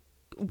 I'm like,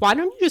 why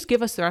don't you just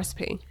give us the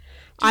recipe?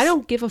 I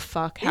don't give a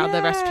fuck how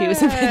the recipe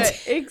was invented.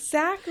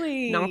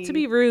 Exactly. Not to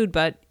be rude,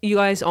 but you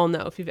guys all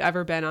know if you've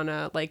ever been on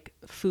a like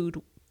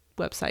food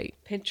website.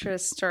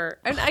 Pinterest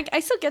and I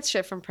still get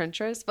shit from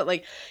Pinterest, but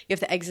like you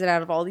have to exit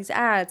out of all these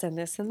ads and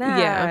this and that.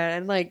 Yeah.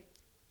 And like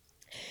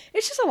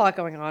it's just a lot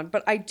going on.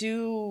 But I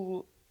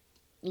do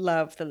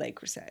love the Le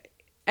Creuset.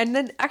 And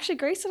then actually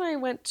Grace and I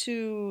went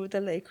to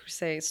the Le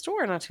Creuset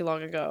store not too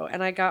long ago,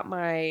 and I got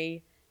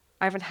I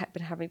haven't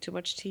been having too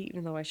much tea,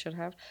 even though I should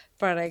have,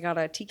 but I got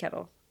a tea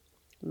kettle.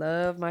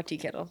 Love my tea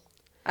kettle.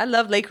 I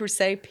love Le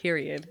Creuset,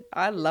 period.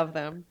 I love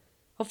them.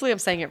 Hopefully I'm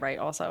saying it right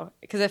also.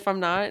 Because if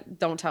I'm not,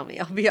 don't tell me.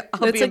 I'll be That's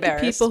like the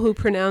embarrassed. people who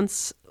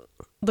pronounce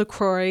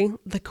LaCroix,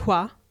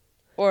 LaCroix.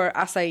 Or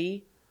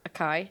acai,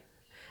 acai.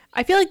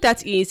 I feel like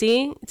that's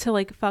easy to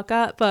like fuck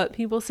up, but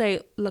people say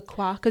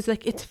LaCroix because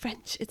like it's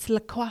French, it's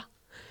LaCroix.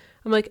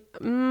 I'm like,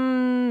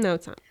 no,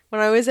 it's not.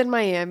 When I was in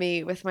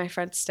Miami with my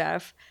friend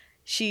Steph,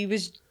 she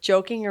was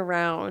joking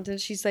around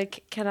and she's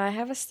like, can I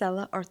have a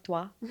Stella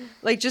Artois?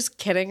 Like just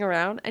kidding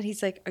around. And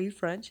he's like, are you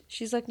French?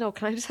 She's like, no,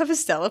 can I just have a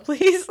Stella,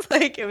 please?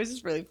 Like it was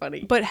just really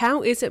funny. But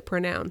how is it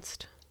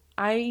pronounced?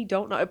 I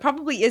don't know. It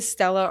probably is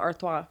Stella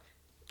Artois.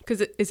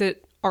 Because is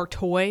it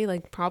Artois?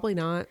 Like probably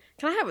not.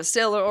 Can I have a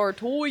Stella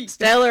Artois?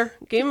 Stellar,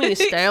 give me a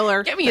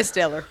Stellar. Get me a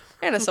Stellar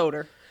and a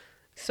soda.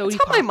 So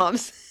That's how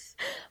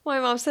my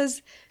mom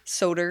says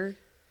soda,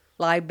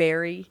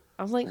 library.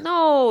 I'm like,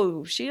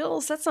 no,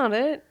 Shields, that's not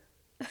it.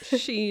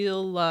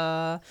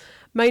 Sheila.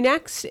 My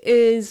next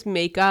is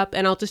makeup,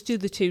 and I'll just do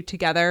the two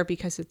together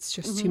because it's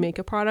just two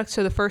makeup products.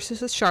 So the first is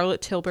the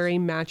Charlotte Tilbury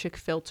Magic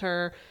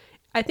Filter.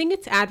 I think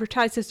it's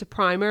advertised as a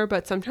primer,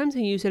 but sometimes I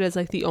use it as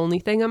like the only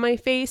thing on my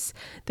face.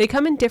 They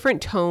come in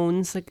different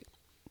tones, like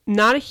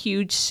not a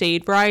huge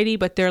shade variety,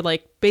 but they're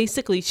like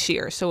basically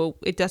sheer, so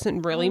it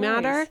doesn't really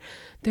matter. Nice.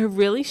 They're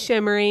really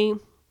shimmery,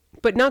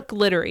 but not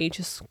glittery,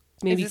 just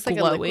maybe this like a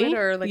glowy. liquid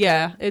or like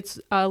yeah, it's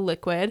a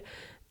liquid.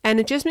 And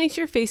it just makes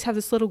your face have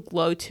this little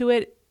glow to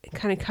it. It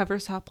kind of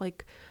covers up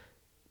like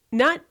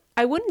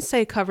I wouldn't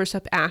say it covers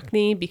up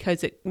acne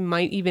because it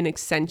might even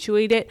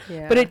accentuate it, but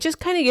Yeah. it just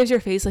kind of gives your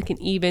face like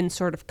an even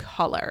sort of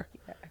color.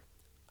 Yeah.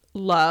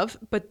 Love.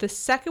 But the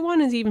second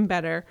one is even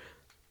better.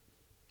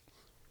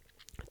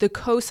 The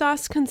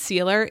Kosas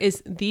concealer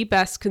is the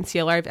best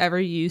concealer I've ever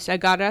used. I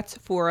got it at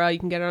Sephora. You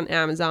can get it on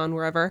Amazon,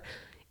 wherever.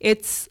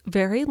 It's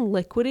very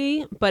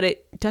liquidy, but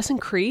it doesn't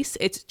crease.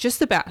 It's just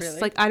the best. Really?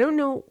 Like, I don't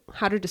know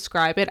how to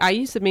describe it. I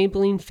used the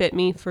Maybelline Fit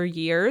Me for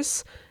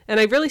years, and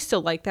I really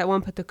still like that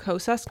one. But the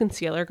Kosas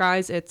concealer,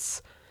 guys,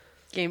 it's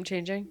Game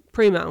changing.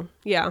 primo.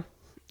 Yeah. All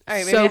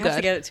right, maybe So I have to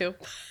good. get it too.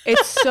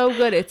 It's so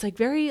good. It's like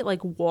very like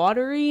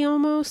watery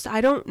almost. I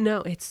don't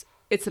know. It's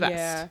the best.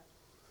 Yeah.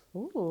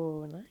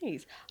 Ooh,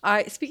 nice.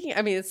 I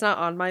mean, it's not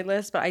on my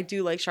list, but I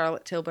do like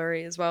Charlotte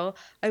Tilbury as well.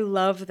 I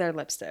love their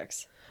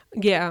lipsticks.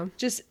 Yeah.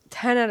 Just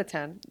 10 out of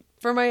 10.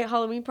 For my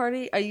Halloween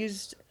party, I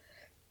used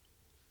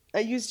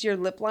your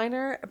lip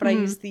liner, but I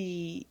used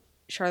the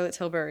Charlotte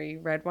Tilbury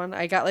red one.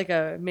 I got like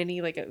a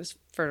mini, like it was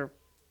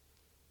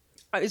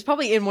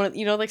probably in one of,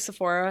 like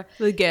Sephora,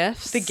 The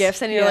gifts.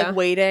 and you're Yeah. like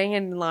waiting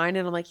in line,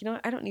 and I'm like,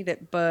 I don't need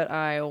it, but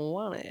I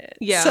want it.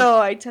 Yeah. So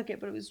I took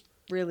it, but it was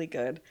really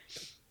good.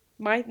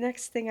 My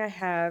next thing I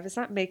have is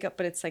not makeup,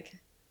 but it's like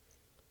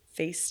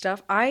face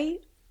stuff. I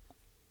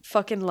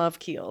fucking love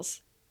Kiehl's.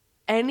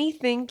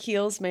 Anything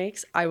Kiehl's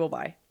makes, I will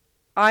buy.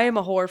 I am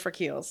a whore for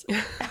Kiehl's.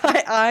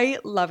 I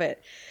love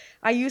it.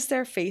 I use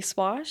their face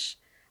wash.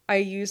 I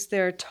use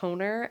their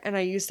toner and I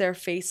use their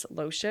face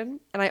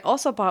lotion. And I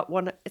also bought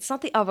one. It's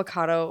not the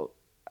avocado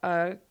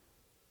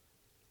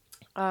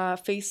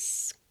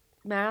face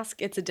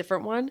mask. It's a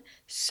different one.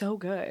 So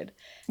good.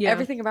 Yeah.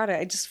 Everything about it.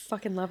 I just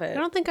fucking love it. I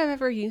don't think I've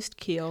ever used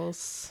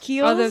Kiehl's.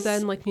 Kiehl's? Other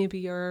than like maybe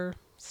your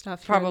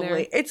stuff here and there.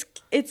 Probably.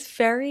 It's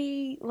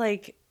very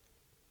like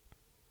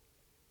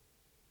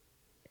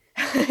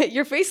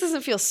your face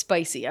doesn't feel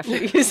spicy after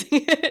using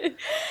it.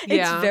 It's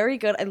Yeah. very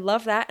good. I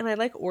love that, and I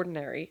like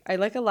Ordinary. I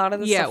like a lot of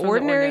the Yeah, stuff. From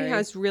Ordinary the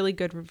has really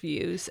good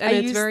reviews, and I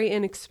it's use- very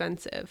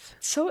inexpensive.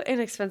 so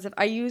inexpensive.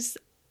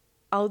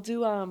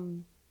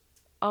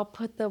 I'll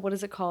put the, what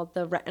is it called?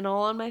 The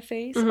retinol on my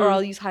face, Mm-hmm. or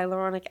I'll use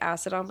hyaluronic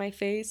acid on my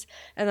face,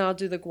 and then I'll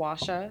do the gua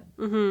sha.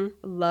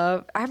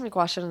 I haven't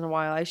gua sha in a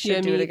while. I should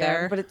Yeah, do me it again,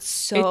 either. but it's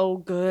so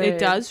good. It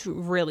does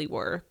really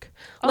work.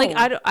 Like,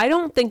 Oh. I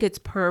don't think it's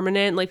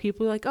permanent. Like,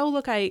 people are like, oh,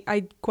 look, I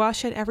gua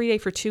sha every day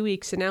for 2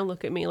 weeks, and now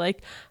look at me.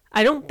 Like,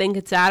 I don't think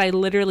it's that. I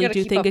literally gotta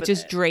do keep think up it's with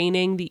just it.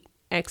 draining the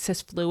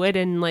excess fluid,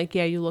 and like,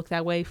 yeah, you look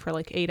that way for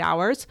like 8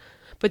 hours.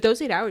 But those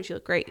 8 hours, you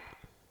look great.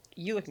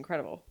 You look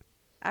incredible.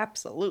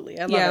 Absolutely.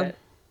 I love Yeah. it.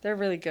 They're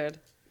really good.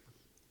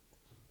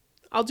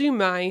 I'll do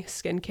my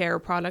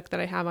skincare product that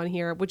I have on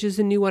here, which is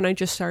a new one I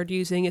just started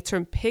using. It's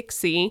from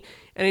Pixie,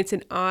 and it's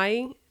an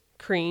eye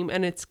cream,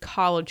 and it's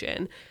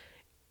collagen.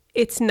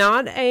 It's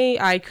not a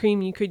eye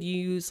cream you could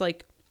use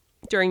like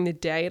during the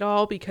day at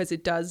all, because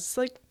it does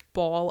like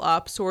ball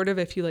up sort of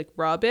if you like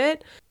rub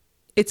it.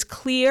 It's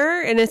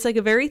clear and it's like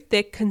a very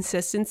thick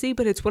consistency,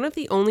 but it's one of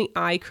the only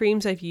eye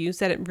creams I've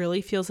used that it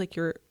really feels like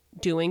you're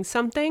doing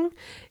something.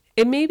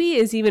 It maybe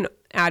is even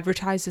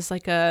advertised as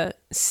like a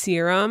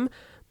serum,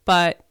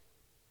 but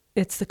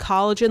it's the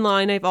collagen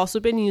line. I've also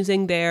been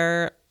using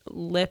their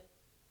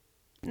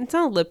it's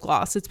not a lip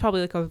gloss, it's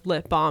probably like a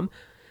lip balm.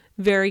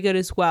 Very good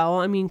as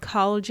well. I mean,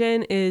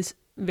 collagen is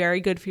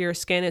very good for your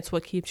skin. It's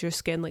what keeps your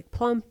skin like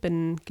plump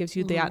and gives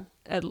you that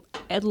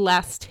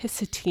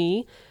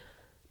elasticity.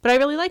 But I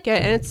really like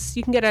it, and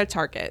you can get it at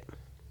Target.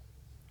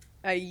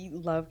 I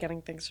love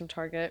getting things from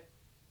Target.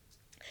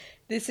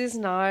 This is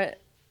not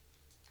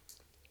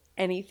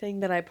anything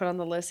that I put on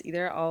the list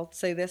either. I'll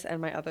say this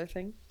and my other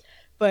thing.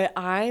 But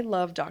I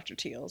love Dr.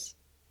 Teal's.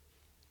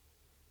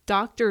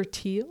 Dr.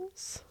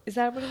 Teal's? Is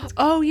that what it's called?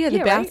 Oh, yeah, the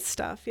Yeah, bath right?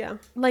 stuff, yeah.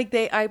 Like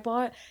they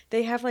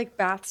have like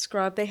bath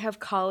scrub. They have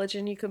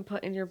collagen you can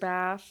put in your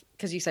bath,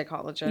 because you said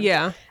collagen.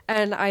 Yeah.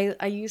 And I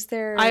use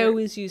their I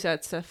always use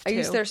that stuff, too. I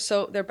use their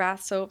soap, their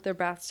bath soap, their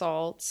bath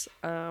salts.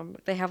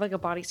 They have like a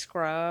body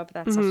scrub.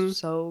 That Mm-hmm. stuff's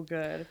so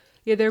good.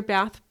 Yeah, their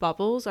bath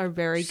bubbles are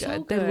very So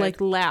good. They good.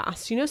 like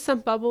last. You know, some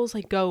bubbles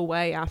like go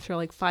away after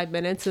like 5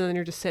 minutes, and then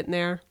you're just sitting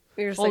there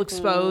You're just all like,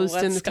 exposed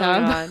in "What's the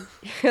going tub. on?"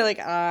 You're like,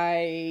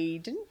 I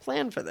didn't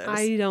plan for this.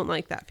 I don't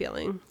like that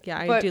feeling. Yeah,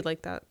 I But- do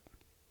like that.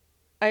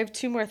 I have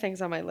two more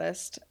things on my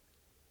list.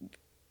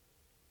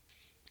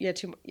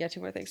 Two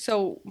more things.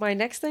 So my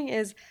next thing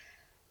is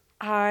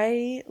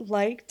I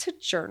like to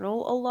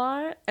journal a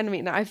lot. And I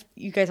mean,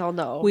 you guys all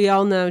know. We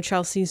all know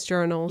Chelsea's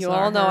journals. You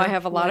are all know her I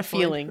have a lot of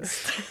lifeline.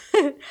 feelings.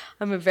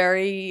 I'm a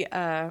very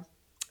how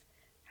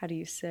do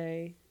you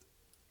say,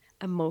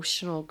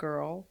 emotional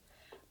girl.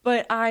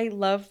 But I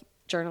love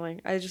journaling.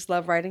 I just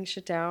love writing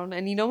shit down.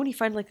 And you know when you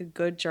find like a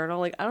good journal,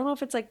 like I don't know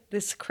if it's like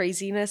this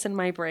craziness in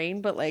my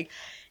brain, but like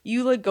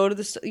you like go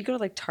to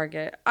like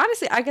Target.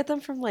 Honestly, I get them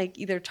from like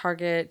either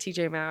Target,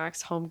 TJ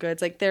Maxx, Home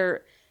Goods. Like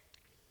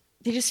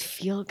they just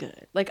feel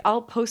good. Like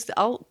I'll post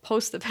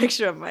a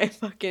picture of my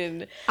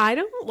fucking I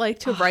don't like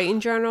to write in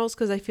journals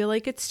because I feel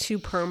like it's too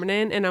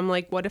permanent, and I'm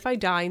like, what if I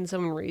die and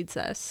someone reads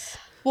this?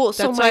 well.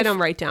 That's why I don't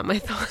write down my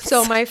thoughts.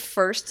 So my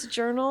first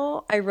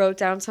journal, I wrote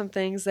down some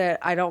things that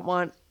I don't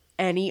want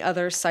any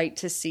other site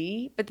to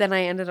see, but then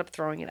I ended up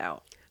throwing it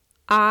out.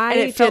 I and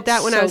it did felt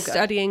that when I so was good.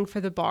 studying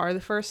for the bar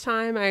the first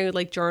time. I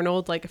like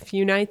journaled like a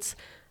few nights.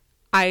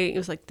 It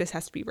was like, this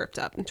has to be ripped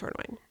up and thrown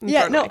away.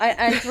 Yeah, no,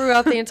 I threw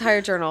out the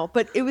entire journal,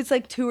 but it was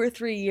like 2 or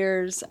 3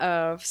 years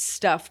of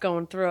stuff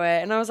going through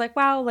it, and I was like,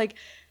 wow, like,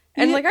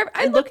 and like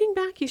I look. looking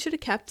back, you should have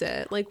kept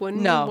it. Like,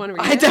 wouldn't you want to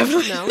read I it?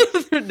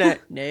 definitely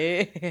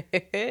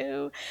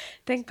no.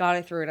 Thank God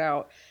I threw it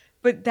out.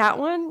 But that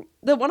one,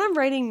 the one I'm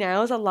writing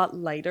now, is a lot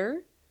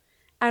lighter,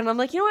 and I'm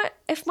like, you know what?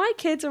 If my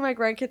kids or my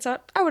grandkids saw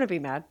it, I wouldn't be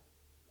mad.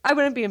 I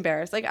wouldn't be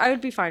embarrassed. Like I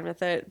would be fine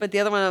with it. But the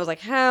other one, I was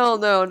like, hell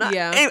no, not.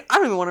 Yeah. I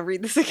don't even want to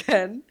read this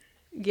again.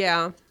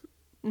 Yeah.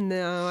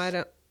 No, I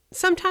don't.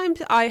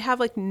 Sometimes I have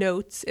like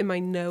notes in my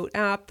note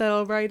app that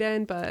I'll write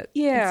in, but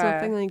Yeah. it's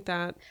nothing like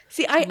that.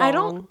 See, I Long.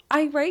 don't.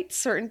 I write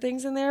certain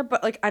things in there,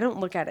 but like I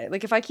don't look at it.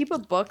 Like if I keep a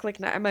book like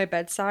at my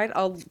bedside,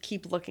 I'll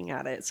keep looking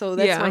at it. So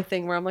that's Yeah. my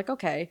thing where I'm like,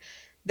 okay,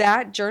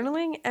 that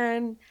journaling,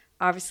 and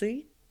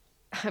obviously,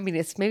 I mean,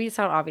 it's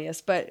not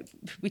obvious, but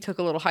we took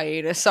a little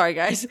hiatus. Sorry,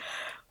 guys.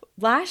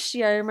 Last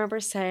year, I remember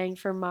saying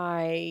for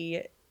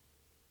my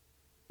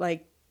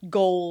like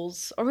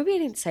goals, or maybe I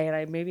didn't say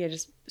it. Maybe I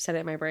just said it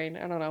in my brain.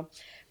 I don't know,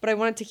 but I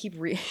wanted to keep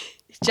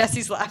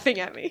Jesse's laughing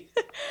at me.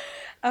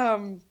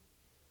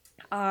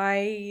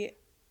 I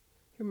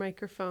Your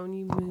microphone,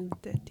 you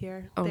moved it,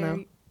 dear. Oh, no.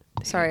 There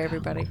Sorry, you go.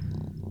 everybody.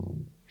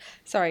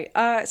 Sorry.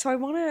 So I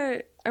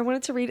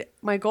wanted to read.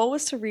 My goal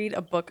was to read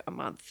a book a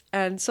month,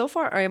 and so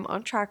far I am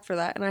on track for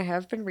that, and I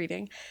have been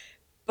reading.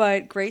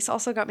 But Grace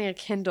also got me a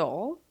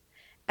Kindle,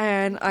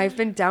 and I've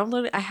been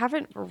downloading. I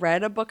haven't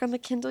read a book on the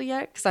Kindle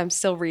yet because I'm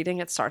still reading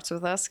It Starts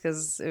With Us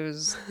because it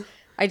was.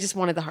 I just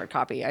wanted the hard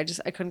copy. I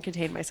couldn't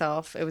contain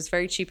myself. It was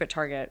very cheap at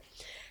Target.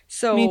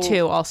 So Me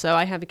too. Also,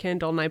 I have a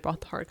Kindle and I bought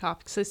the hard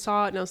copy because I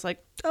saw it and I was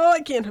like, oh, I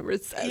can't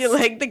resist. You're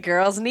like, the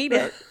girls need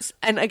it.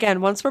 And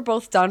again, once we're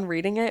both done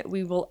reading it,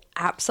 we will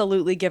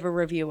absolutely give a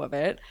review of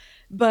it.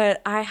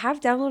 But I have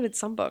downloaded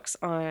some books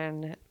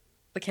on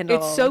the Kindle.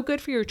 It's so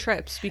good for your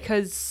trips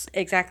because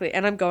Exactly.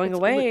 And I'm going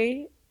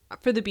away.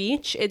 for the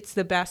beach, it's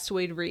the best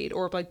way to read,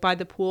 or like by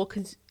the pool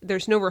because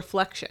there's no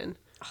reflection.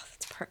 Oh,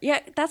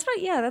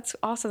 that's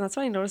awesome. That's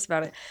what I noticed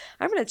about it.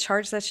 I'm gonna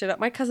charge that shit up.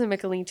 My cousin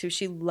Micheline too.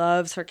 She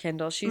loves her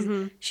Kindle.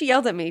 She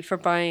yelled at me for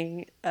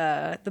buying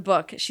the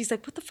book. She's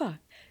like, "What the fuck?"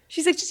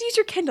 She's like, "Just use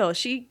your Kindle."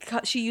 She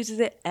uses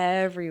it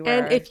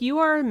everywhere. And if you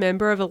are a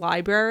member of a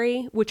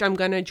library, which I'm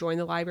gonna join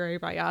the Library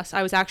by Us,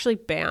 I was actually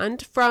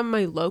banned from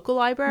my local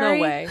library.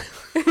 no way.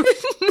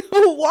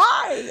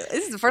 Why?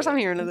 This is the first time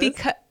hearing of this.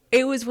 Because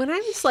it was when I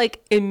was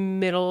like in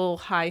middle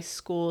high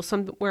school,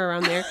 somewhere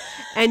around there,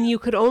 and you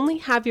could only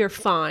have your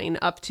fine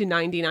up to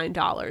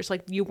 $99.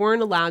 Like you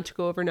weren't allowed to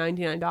go over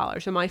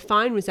 $99. And my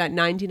fine was at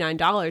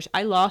 $99.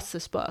 I lost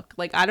this book.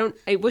 Like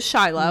it was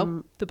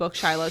Shiloh, the book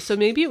Shiloh. So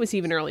maybe it was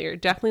even earlier,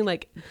 definitely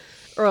like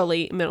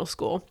early middle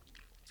school.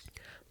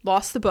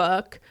 Lost the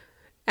book,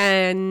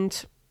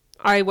 and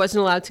I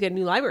wasn't allowed to get a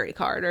new library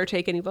card or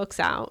take any books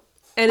out.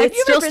 And Have it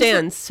you still ever been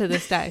stands to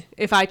this day.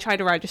 If I try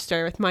to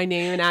register with my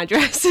name and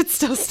address, it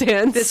still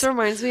stands. This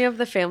reminds me of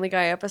the Family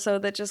Guy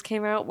episode that just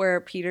came out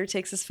where Peter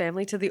takes his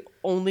family to the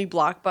only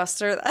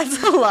Blockbuster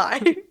that's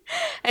alive.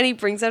 And he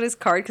brings out his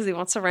card because he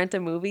wants to rent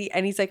a movie.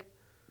 And he's like,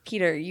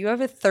 Peter, you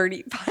have a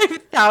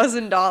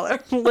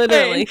 $35,000.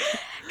 Literally.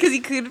 Because he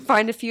couldn't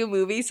find a few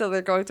movies, so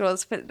they're going through all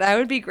this. That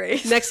would be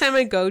great. Next time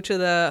I go to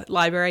the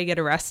library, I get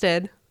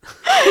arrested.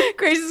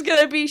 Grace is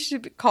going to be, she'll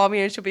call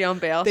me and she'll be on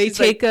bail. They She's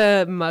take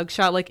a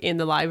mugshot like in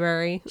the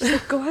library.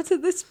 like, go out to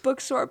this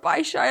bookstore,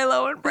 buy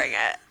Shiloh, and bring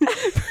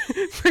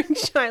it. Bring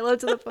Shiloh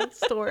to the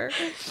bookstore.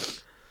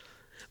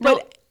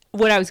 But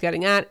what I was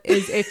getting at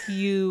is if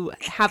you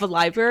have a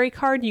library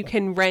card, you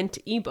can rent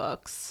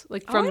ebooks.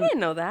 Like I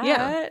didn't know that.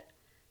 Yeah.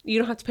 You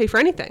don't have to pay for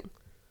anything.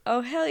 Oh,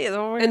 hell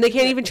yeah. And they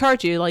can't even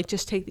charge you. Like,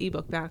 just take the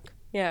ebook back.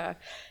 Yeah.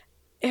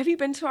 Have you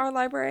been to our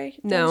library?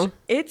 No.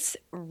 It's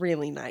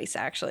really nice,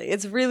 actually.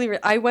 It's really,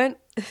 I went.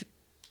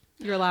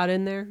 You're allowed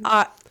in there?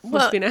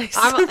 Must be nice.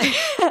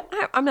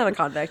 I'm not a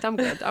convict. I'm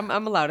good. I'm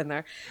allowed in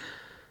there.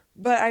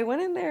 But I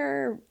went in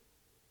there,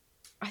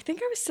 I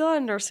think I was still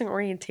on nursing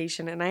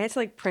orientation, and I had to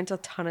like print a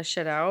ton of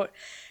shit out.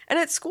 And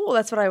at school,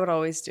 that's what I would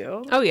always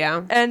do. Oh,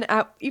 yeah. And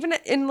even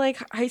in like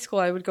high school,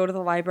 I would go to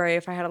the library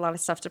if I had a lot of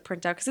stuff to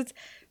print out. Because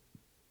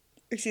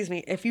excuse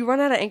me, if you run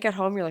out of ink at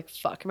home, you're like,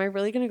 fuck, am I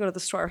really going to go to the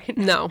store right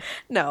now? No.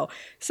 No.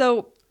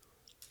 So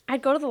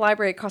I'd go to the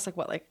library. It cost like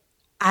what? Like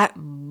at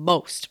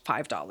most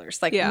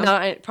 $5.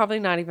 Like probably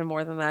not even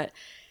more than that.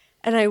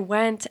 And I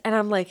went and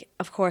I'm like,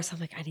 of course, I'm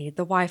like, I need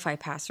the Wi-Fi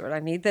password. I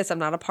need this. I'm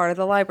not a part of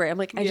the library. I'm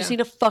like, I just need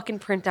to fucking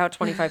print out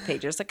 25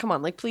 pages. Like, come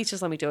on, like, please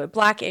just let me do it.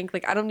 Black ink.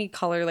 Like, I don't need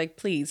color. Like,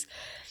 please.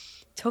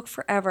 Took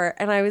forever.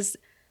 And I was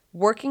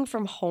working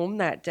from home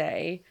that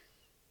day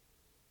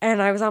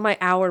and I was on my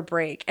hour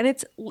break. And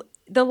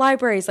the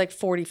library is like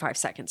 45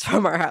 seconds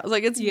from our house.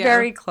 Like, it's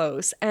very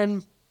close.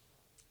 And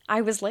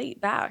I was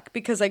late back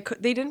because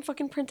they didn't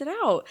fucking print it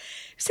out.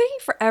 It was taking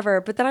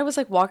forever. But then I was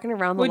like walking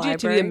around the library.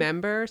 Would you have to be a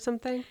member or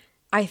something?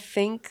 I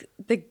think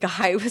the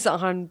guy was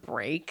on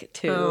break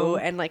too,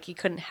 and like he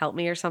couldn't help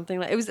me or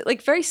something. It was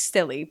like very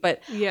stilly,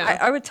 but yeah,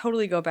 I would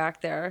totally go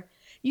back there.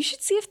 You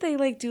should see if they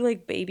like do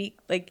like baby,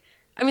 like,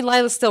 I mean,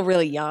 Lila's still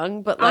really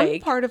young, but like I'm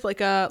part of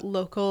like a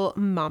local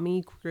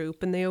mommy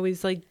group, and they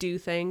always like do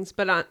things.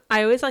 But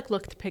I always like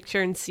look at the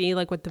picture and see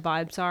like what the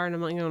vibes are, and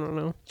I'm like, I don't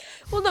know.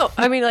 Well, no,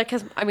 I mean, like,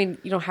 cause I mean,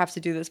 you don't have to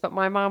do this, but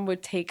my mom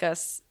would take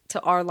us to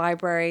our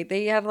library.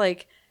 They have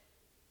like,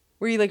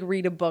 where you like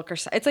read a book or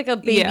something. It's like a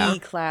baby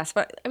class,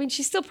 but I mean,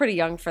 she's still pretty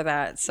young for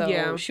that,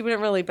 so she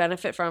wouldn't really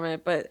benefit from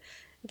it. But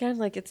again,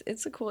 like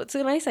it's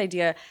a nice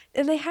idea.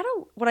 And they had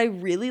what I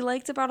really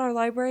liked about our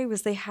library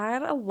was they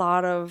had a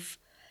lot of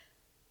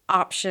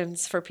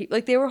options for people.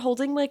 Like they were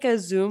holding like a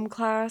Zoom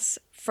class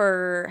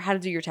for how to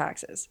do your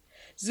taxes,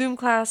 Zoom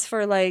class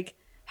for like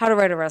how to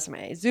write a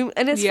resume, Zoom,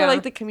 and it's for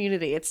like the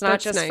community. It's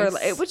not just for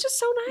it, which is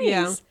so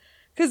nice.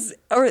 Because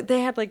or they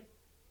had like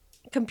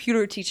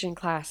computer teaching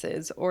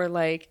classes or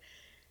like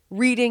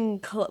reading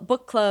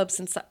book clubs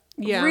and stuff.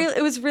 Yeah.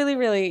 It was really,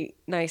 really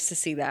nice to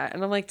see that.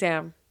 And I'm like,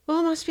 damn. Well,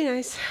 it must be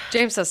nice.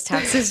 James does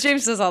taxes.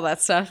 James does all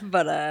that stuff.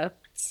 But,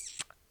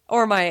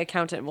 or my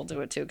accountant will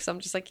do it too. Because I'm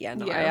just like,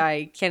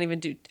 I can't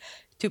even do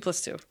 2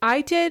 + 2.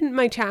 I did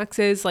my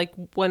taxes like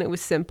when it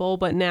was simple.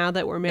 But now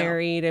that we're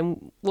married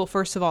and, well,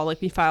 first of all,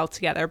 like we filed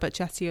together. But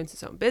Jesse owns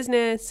his own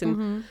business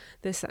and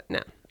this,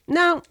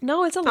 no,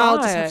 it's a lot. I'll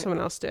just have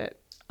someone else do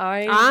it.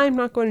 I'm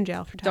not going to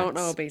jail for tax don't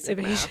know basic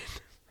evasion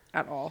math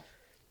at all.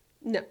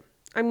 No.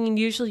 I mean,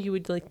 usually you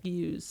would like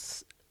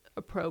use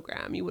a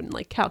program. You wouldn't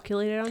like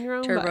calculate it on your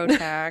own. but-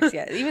 TurboTax.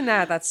 Yeah, even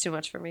that's too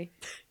much for me.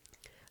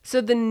 So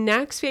the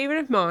next favorite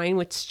of mine,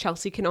 which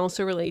Chelsea can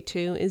also relate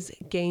to, is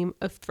Game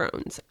of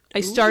Thrones.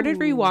 I started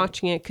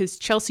rewatching it because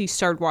Chelsea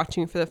started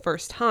watching it for the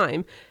first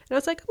time. And I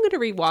was like, I'm going to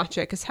rewatch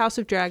it because House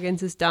of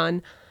Dragons is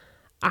done.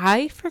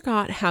 I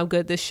forgot how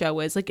good this show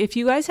is. Like, if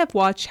you guys have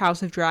watched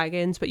House of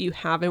Dragons, but you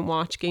haven't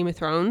watched Game of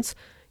Thrones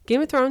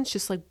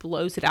just like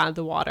blows it out of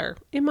the water,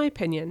 in my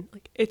opinion.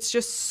 Like, it's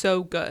just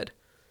so good.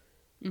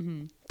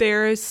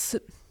 There's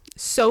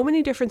so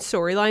many different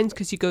storylines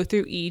because you go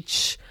through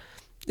each.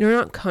 They're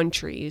not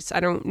countries. I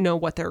don't know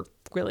what they're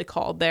really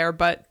called there,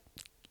 but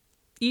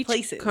each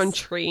Places.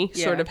 country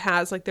sort of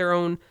has like their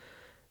own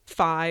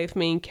 5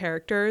 main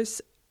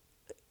characters.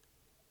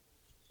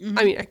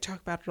 I mean, I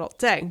talk about it all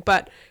day,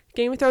 but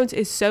Game of Thrones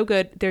is so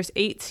good. There's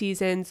 8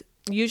 seasons.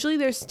 Usually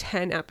there's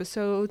 10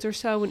 episodes or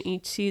so in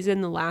each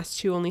season. The last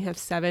 2 only have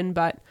 7,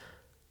 but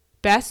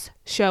best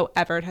show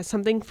ever. It has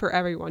something for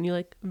everyone. You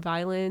like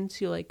violence,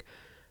 you like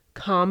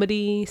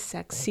comedy,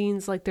 sex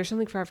scenes. Like, there's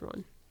something for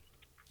everyone.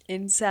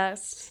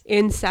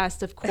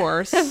 Incest, of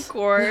course. Of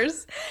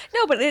course.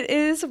 No, but it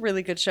is a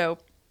really good show.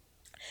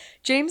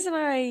 James and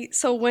I,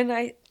 so when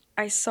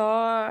I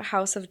saw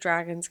House of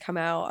Dragons come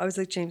out, I was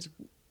like, James,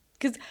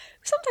 because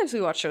sometimes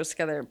we watch shows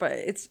together, but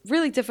it's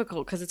really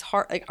difficult because it's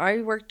hard. Like,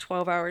 I work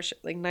 12-hour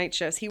like night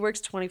shifts. He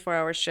works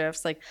 24-hour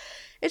shifts. Like,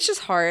 it's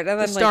just hard. And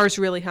The then stars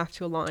really have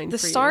to align. the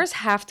for you. stars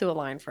have to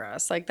align for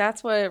us. Like,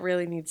 that's what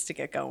really needs to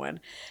get going.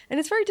 And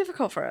it's very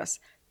difficult for us.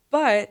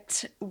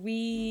 But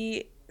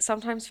we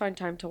sometimes find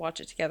time to watch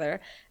it together.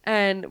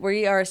 And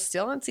we are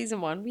still on season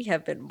 1. We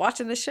have been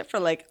watching this shit for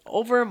like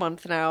over a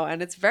month now.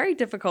 And it's very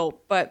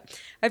difficult. But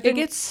I've It been...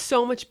 gets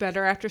so much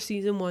better after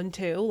season 1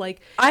 too.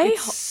 Like, I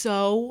it's ho-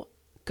 so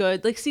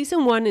good. Like,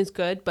 season 1 is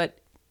good, but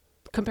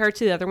compared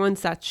to the other ones,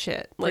 that's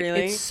shit. Like,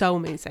 Really? it's so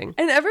amazing.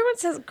 And everyone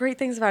says great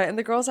things about it. And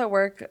the girls at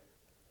work,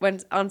 when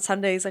on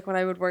Sundays, like when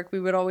I would work,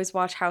 we would always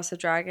watch House of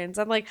Dragons.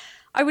 And like,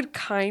 I would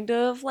kind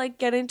of like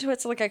get into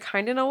it. So like, I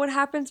kind of know what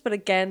happens. But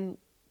again,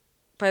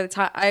 by the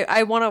time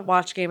I want to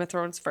watch Game of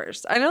Thrones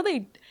first. I know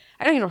you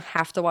don't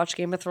have to watch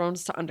Game of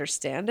Thrones to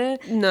understand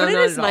it. No, but it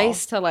not is at all.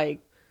 nice to like,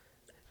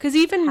 Because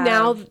even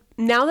have-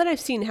 now that I've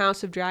seen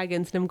House of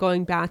Dragons and I'm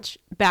going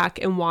back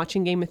and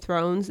watching Game of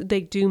Thrones, they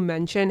do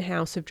mention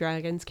House of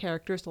Dragons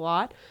characters a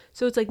lot.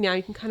 So it's like now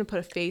you can kind of put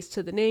a face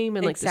to the name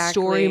and like the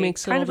story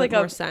makes a kind little of like bit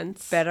more a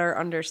sense. better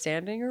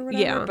understanding or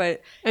whatever. Yeah.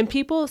 But And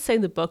people say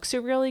the books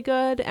are really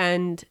good,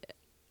 and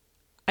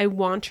I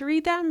want to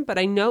read them, but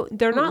I know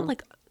they're not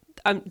like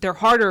they're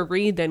harder to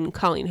read than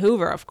Colleen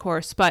Hoover, of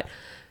course, but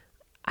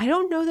I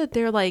don't know that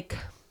they're like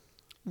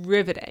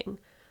riveting.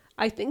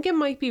 I think it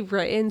might be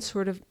written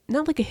sort of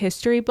not like a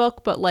history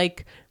book, but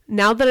like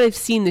now that I've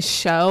seen the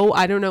show,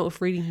 I don't know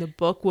if reading the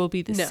book will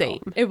be the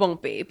same. It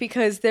won't be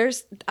because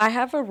I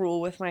have a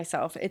rule with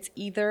myself. It's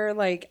either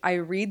like I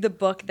read the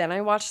book, then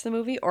I watch the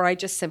movie, or I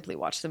just simply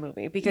watch the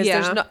movie. Because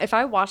if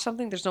I watch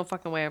something, there's no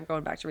fucking way I'm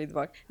going back to read the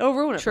book. It'll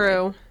ruin it. For me.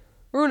 True.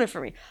 Ruin it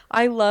for me.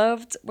 I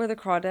loved Where the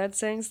Crawdad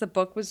Sings. The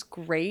book was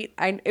great.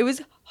 It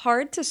was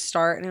hard to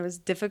start and it was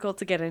difficult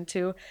to get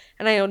into.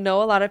 And I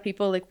know a lot of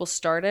people like will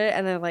start it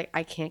and they're like,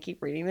 I can't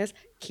keep reading this.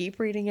 Keep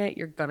reading it.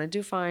 You're gonna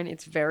do fine.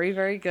 It's very,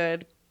 very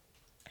good.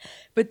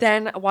 But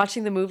then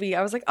watching the movie,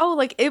 I was like, oh,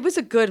 like it was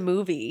a good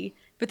movie,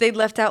 but they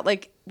left out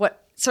like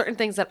what certain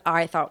things that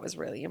I thought was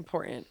really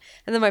important.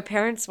 And then my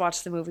parents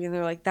watched the movie and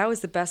they're like, that was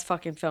the best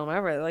fucking film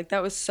ever. Like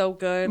that was so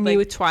good. Me Like,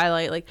 with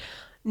Twilight, like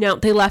no,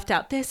 they left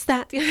out this,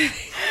 that, the other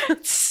thing.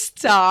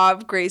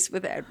 stop, Grace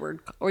with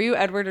Edward. Were you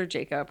Edward or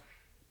Jacob?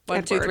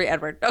 1, 2, Edward. 3,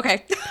 Edward.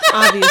 Okay.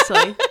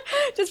 Obviously.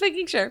 Just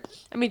making sure.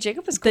 I mean,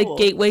 Jacob was The cool.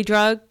 gateway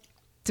drug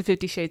to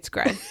 50 Shades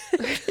Grey.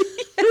 Yes,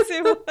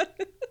 it was.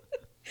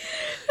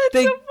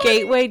 The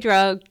gateway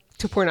drug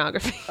to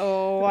pornography.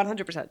 Oh,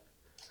 100%.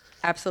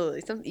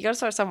 Absolutely. You gotta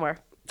start somewhere.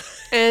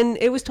 And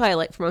it was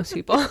Twilight for most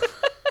people.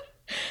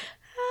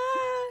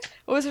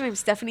 What was her name?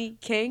 Stephanie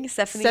King?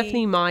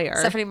 Stephanie Meyer.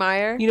 Stephanie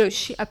Meyer? You know,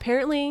 she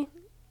apparently,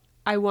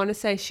 I want to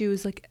say she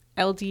was like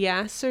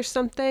LDS or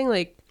something.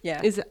 Like,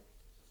 Yeah.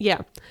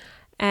 Yeah.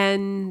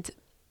 And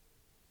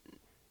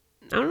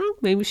I don't know,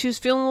 maybe she was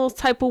feeling a little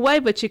type of way,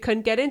 but she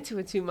couldn't get into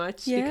it too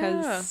much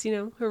because, you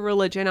know, her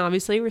religion,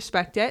 obviously,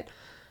 respect it.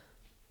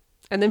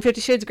 And then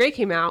 50 Shades of Grey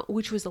came out,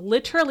 which was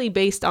literally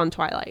based on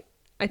Twilight.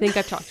 I think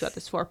I've talked about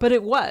this before, but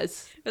it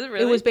was. Was it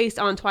really? It was based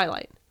on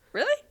Twilight.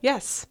 Really?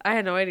 Yes. I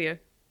had no idea.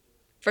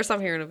 First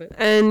time hearing of it.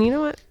 And you know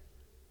what?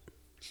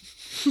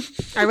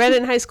 I read it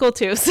in high school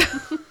too. So.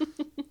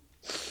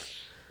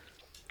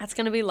 That's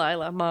gonna be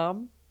Lila,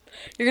 Mom.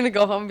 You're gonna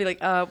go home and be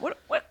like, What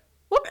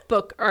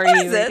book are What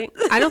you is it? reading?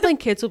 I don't think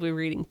kids will be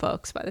reading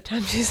books by the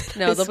time she's in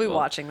no, high they'll be school.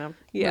 watching them.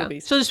 Yeah,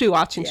 Movies. she'll just be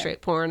watching Yeah.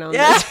 straight porn on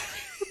Yeah.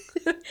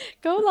 this.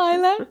 Go,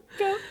 Lila.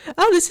 Go.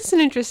 Oh, this is an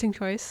interesting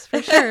choice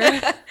for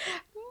sure.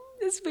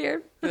 It's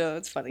weird. No,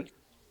 it's funny.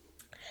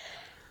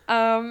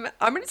 I'm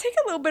gonna take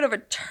a little bit of a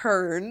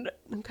turn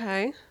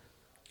Okay.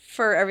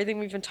 for everything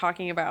we've been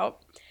talking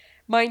about.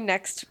 My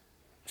next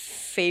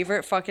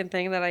favorite fucking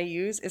thing that I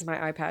use is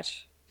my eye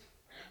patch.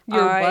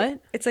 Your what?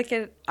 It's like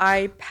an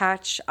eye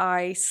patch,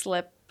 eye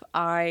slip,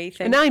 eye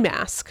thing. An eye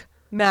mask.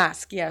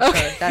 Mask. Yeah, Okay.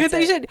 sure. That's You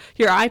it. said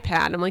your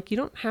iPad. I'm like, you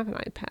don't have an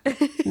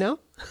iPad. No?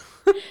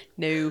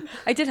 No,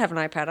 I did have an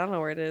iPad. I don't know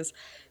where it is,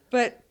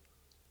 but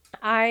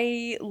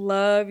I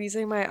love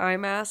using my eye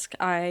mask.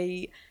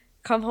 I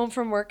come home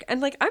from work and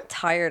like I'm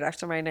tired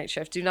after my night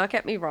shift. Do not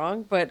get me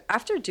wrong, but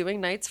after doing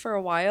nights for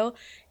a while,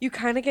 you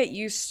kind of get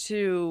used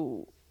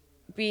to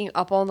being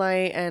up all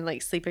night and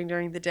like sleeping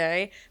during the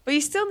day, but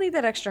you still need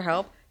that extra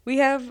help. We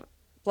have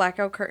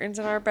blackout curtains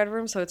in our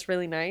bedroom, so it's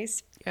really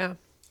nice, Yeah.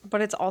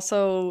 but it's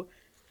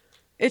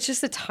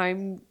just a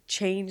time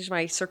change,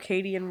 my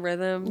circadian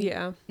rhythm.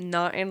 Yeah.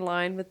 Not in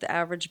line with the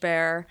average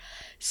bear.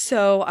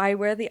 So I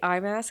wear the eye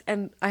mask,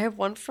 and I have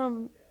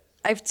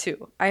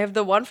two. I have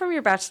the one from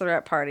your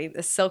bachelorette party,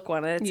 the silk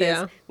one, and it says,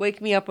 Yeah. "Wake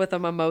me up with a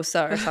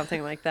mimosa" or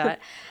something like that.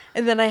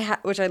 And then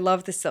which I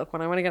love the silk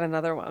one. I want to get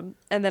another one.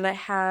 And then I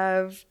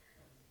have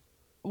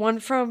one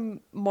from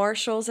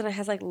Marshalls, and it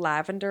has like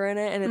lavender in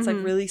it, and it's like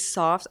really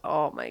soft.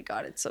 Oh my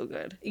God, it's so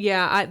good.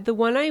 Yeah. The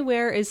one I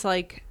wear is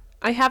like,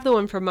 I have the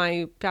one from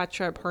my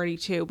bachelorette party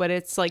too, but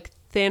it's like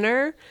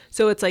thinner.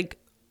 So it's like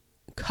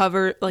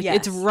covered, like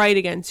it's Yes. right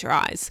against your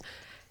eyes.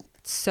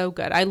 It's so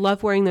good. I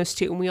love wearing those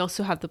too. And we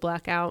also have the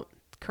blackout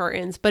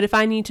curtains. But if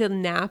I need to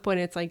nap when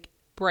it's like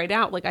bright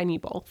out, like I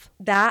need both.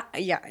 That,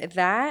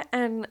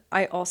 and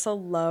I also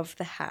love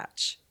the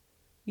hatch.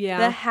 Yeah.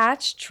 The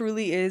hatch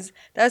truly is.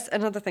 That's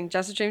another thing.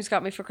 Jessica James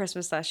got me for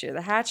Christmas last year.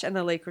 The hatch and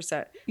the Laker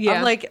set. Yeah.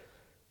 I'm like,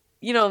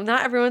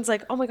 not everyone's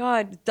like, oh my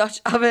God,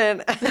 Dutch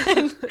oven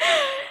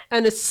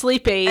And a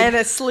sleep aid. and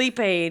a sleep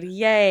aid.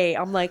 Yay.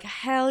 I'm like,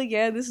 hell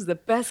yeah, this is the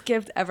best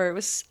gift ever. It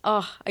was,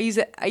 I use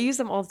it. I use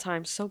them all the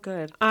time. So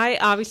good. I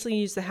obviously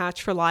use the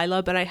hatch for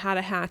Lila, but I had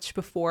a hatch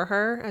before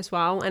her as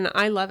well, and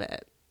I love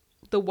it.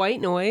 The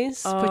white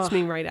noise puts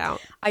me right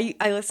out. I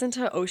listen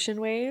to ocean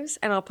waves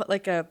and I'll put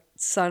like a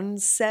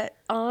sunset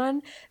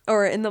on,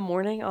 or in the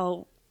morning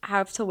I'll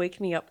have to wake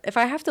me up. If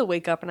I have to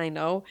wake up and I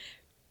know,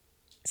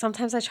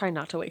 sometimes I try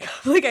not to wake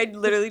up. Like I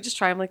literally just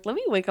try. I'm like, let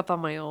me wake up on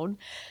my own.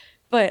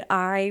 But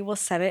I will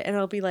set it and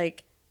it'll be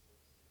like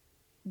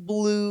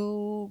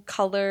blue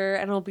color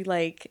and it'll be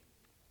like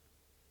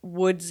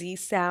woodsy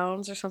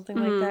sounds or something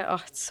like that.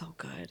 Oh, it's so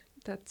good.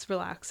 That's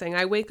relaxing.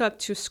 I wake up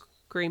to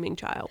screaming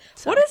child.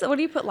 So. What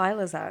do you put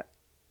Lila's at?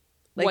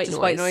 Like just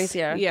white noise,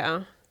 yeah.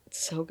 Yeah. It's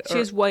so good. She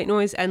has white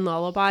noise and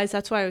lullabies.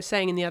 That's why I was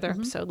saying in the other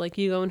episode, like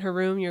you go in her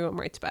room, you're going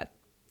right to bed.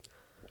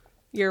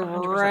 You're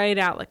 100%. right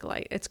out like a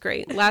light. It's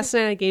great. Last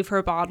night I gave her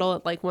a bottle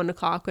at like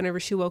 1:00 whenever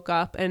she woke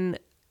up, and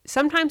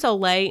sometimes I'll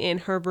lay in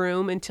her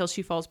room until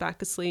she falls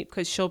back asleep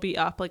because she'll be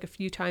up like a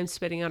few times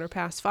spitting out her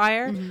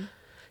pacifier.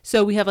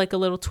 So we have like a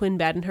little twin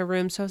bed in her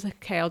room. So I was like,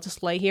 okay, I'll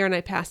just lay here. And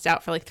I passed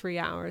out for like 3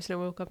 hours. And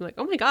I woke up and like,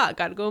 oh my God,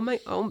 got to go in my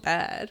own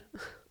bed.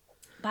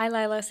 Bye,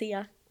 Lila. See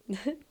ya.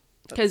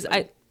 Because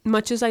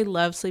much as I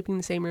love sleeping in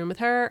the same room with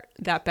her,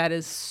 that bed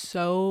is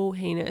so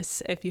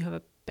heinous if you have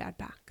a bad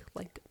back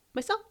like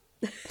myself.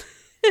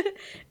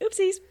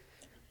 Oopsies.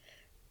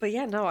 But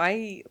yeah, no,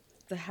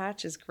 the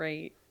hatch is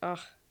great. Ugh.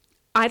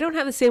 I don't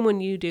have the same one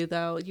you do,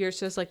 though. Yours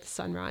just like the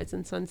sunrise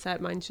and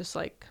sunset. Mine's just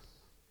like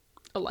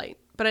a light.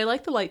 But I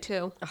like the light,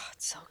 too. Oh,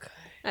 it's so good.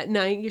 At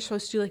night, you're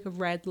supposed to do like a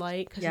red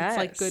light because it's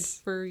like good Yes.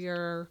 for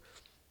your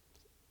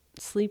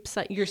sleep,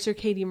 your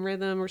circadian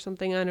rhythm or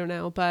something. I don't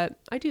know. But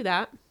I do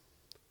that.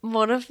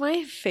 One of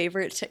my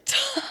favorite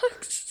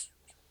TikToks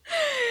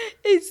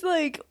is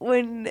like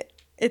when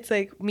it's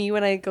like me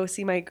when I go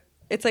see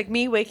it's like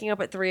me waking up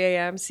at 3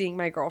 a.m. seeing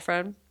my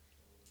girlfriend.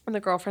 And the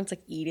girlfriend's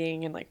like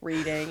eating and like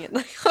reading and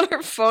like on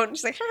her phone.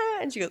 She's like, ah,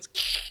 and she goes,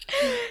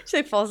 she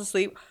like falls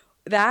asleep.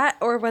 That,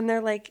 or when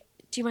they're like,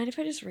 do you mind if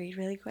I just read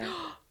really quick?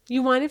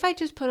 You mind if I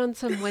just put on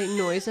some white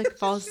noise, like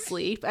fall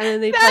asleep, and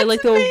then they play That's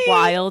like the me.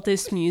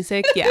 wildest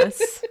music?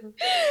 Yes.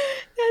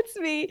 That's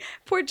me.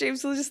 Poor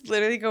James will just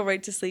literally go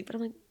right to sleep. And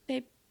I'm like,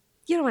 babe,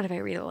 you don't mind if I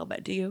read a little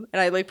bit, do you?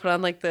 And I like put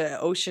on like the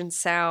ocean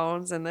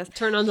sounds and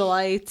Turn on the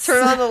lights.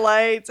 turn on the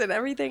lights and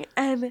everything.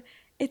 And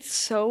it's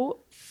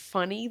so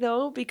funny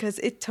though, because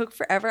it took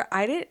forever.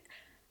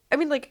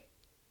 Like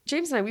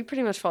James and I, we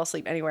pretty much fall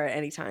asleep anywhere at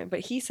any time, but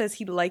he says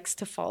he likes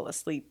to fall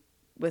asleep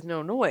with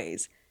no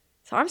noise.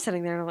 So I'm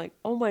sitting there and I'm like,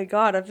 oh my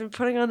God, I've been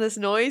putting on this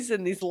noise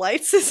and these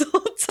lights this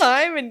whole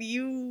time and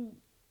you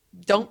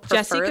don't prefer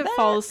Jesse could that?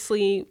 fall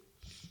asleep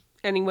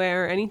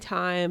anywhere,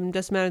 anytime.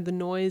 Doesn't matter the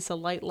noise, the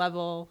light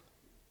level.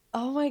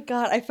 Oh my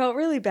God, I felt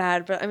really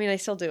bad, but I mean, I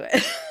still do it.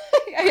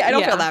 I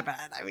don't Yeah. feel that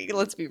bad. I mean,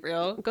 let's be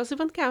real. Go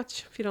sleep on the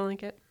couch if you don't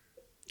like it.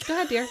 Go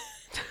ahead, dear.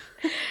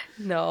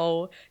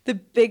 No, the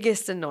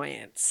biggest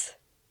annoyance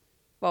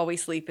while we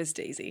sleep is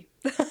Daisy.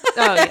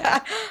 Oh,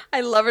 yeah.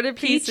 I love her to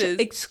Peach pieces.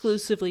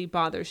 exclusively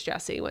bothers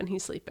Jesse when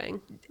he's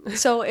sleeping.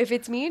 So if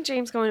it's me and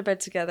James going to bed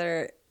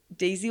together,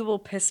 Daisy will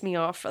piss me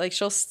off. Like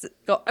she'll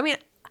go. I mean,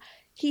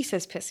 he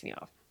says piss me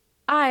off.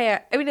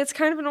 I mean, it's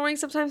kind of annoying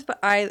sometimes, but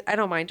I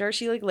don't mind her.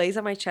 She like lays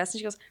on my chest and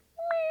she goes,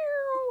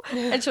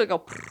 meow, and she'll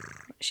go.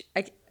 She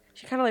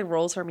kind of like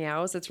rolls her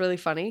meows. It's really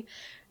funny.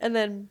 And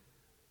then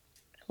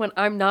when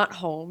I'm not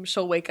home,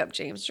 she'll wake up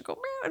James. She'll go,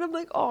 meow, and I'm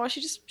like, oh,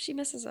 she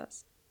misses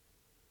us.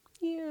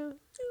 Yeah.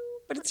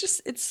 But it's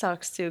just, it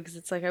sucks too, because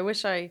it's like,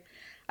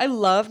 I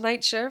love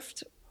night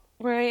shift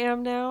where I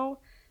am now,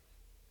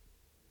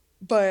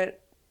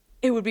 but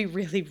it would be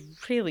really,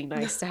 really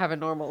nice to have a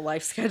normal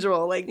life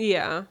schedule. Like,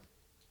 Yeah.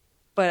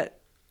 but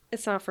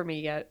it's not for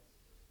me yet.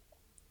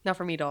 Not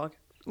for me, dog.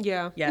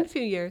 Yeah. Yeah. In a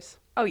few years.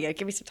 Oh yeah,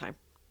 give me some time.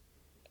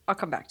 I'll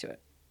come back to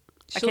it.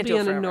 She'll can't be do it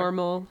on a forever.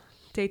 normal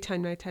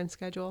daytime, nighttime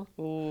schedule.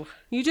 Ooh.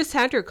 You just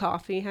had your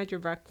coffee, had your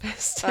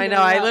breakfast. I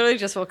know. I literally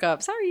just woke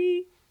up.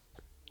 Sorry.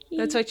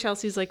 That's why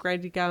Chelsea's like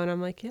ready to go, and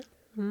I'm like, yeah.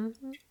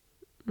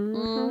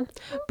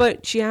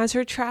 But she has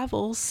her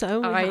travels, so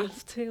we I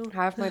have to.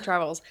 have my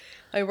travels.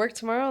 I work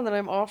tomorrow and then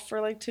I'm off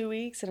for like 2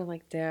 weeks, and I'm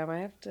like, damn, I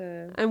have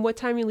to. And what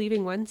time are you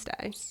leaving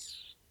Wednesday?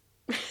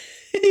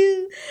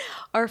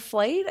 Our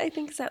flight, I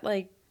think, is at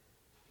like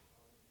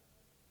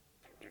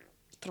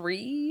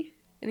 3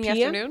 in the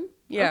PM? afternoon.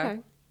 Yeah, Okay.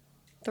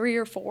 3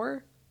 or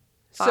 4.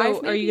 So 5 are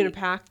you maybe? going to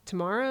pack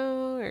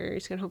tomorrow, or are you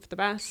just going to hope for the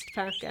best?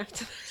 Pack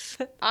after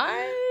that?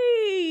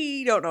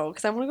 I don't know,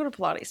 because I want to go to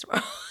Pilates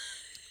tomorrow.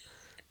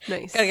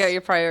 Nice. Gotta get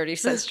your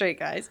priorities set straight,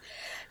 guys.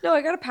 No,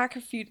 I gotta pack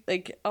a few.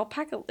 Like, I'll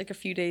pack a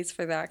few days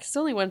for that. 'Cause it's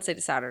only Wednesday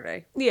to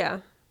Saturday. Yeah.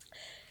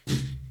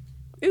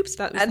 Oops,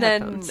 that was And the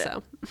then headphones,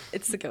 so.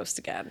 it's the ghost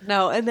again.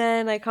 No, and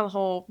then I come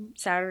home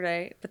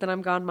Saturday, but then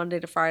I'm gone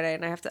Monday to Friday,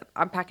 and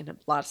I'm packing a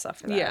lot of stuff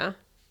for that. Yeah.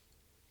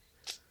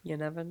 You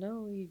never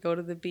know. You go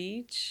to the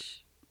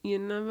beach, You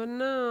never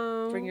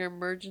know. bring your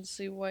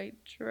emergency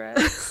white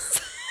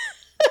dress.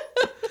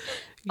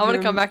 I'm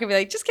gonna come back and be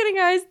like, just kidding,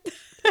 guys.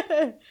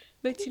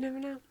 But you never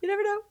know. You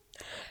never know.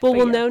 Well, But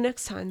we'll yeah. know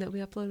next time that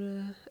we upload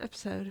an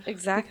episode.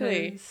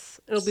 Exactly.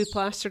 Because it'll be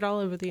plastered all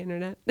over the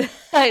internet.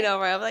 I know,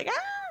 right? I'm like,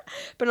 ah.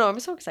 But no, I'm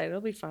so excited.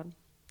 It'll be fun.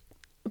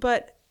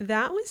 But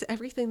that was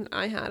everything that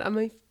I had on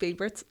my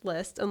favorites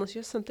list, unless you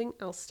have something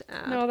else to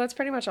add. No, that's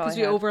pretty much all I Because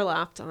we had.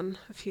 overlapped on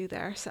a few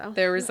there, so.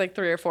 There was like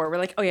 3 or 4. We're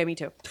like, oh yeah, me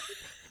too.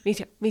 Me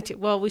too. Me too.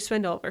 Well, we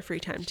spend all of our free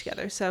time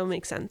together, so it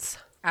makes sense.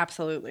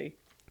 Absolutely.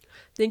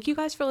 Thank you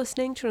guys for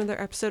listening to another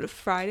episode of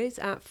Fridays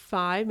at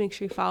 5. Make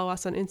sure you follow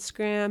us on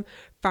Instagram,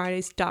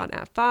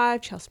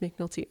 Fridays.at5, Chelsea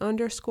McNulty _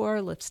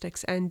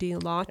 lipsticks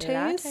ND lattes.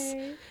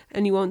 Latte.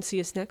 And you won't see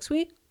us next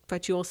week,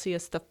 but you will see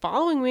us the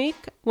following week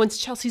once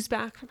Chelsea's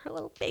back from her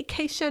little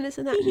vacation.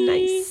 Isn't that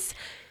nice?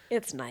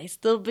 It's nice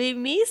to be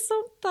me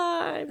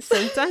sometimes.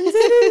 Sometimes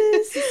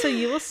it is. So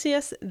you will see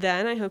us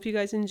then. I hope you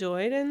guys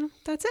enjoyed, and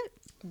that's it.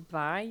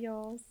 Bye,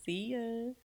 y'all. See ya.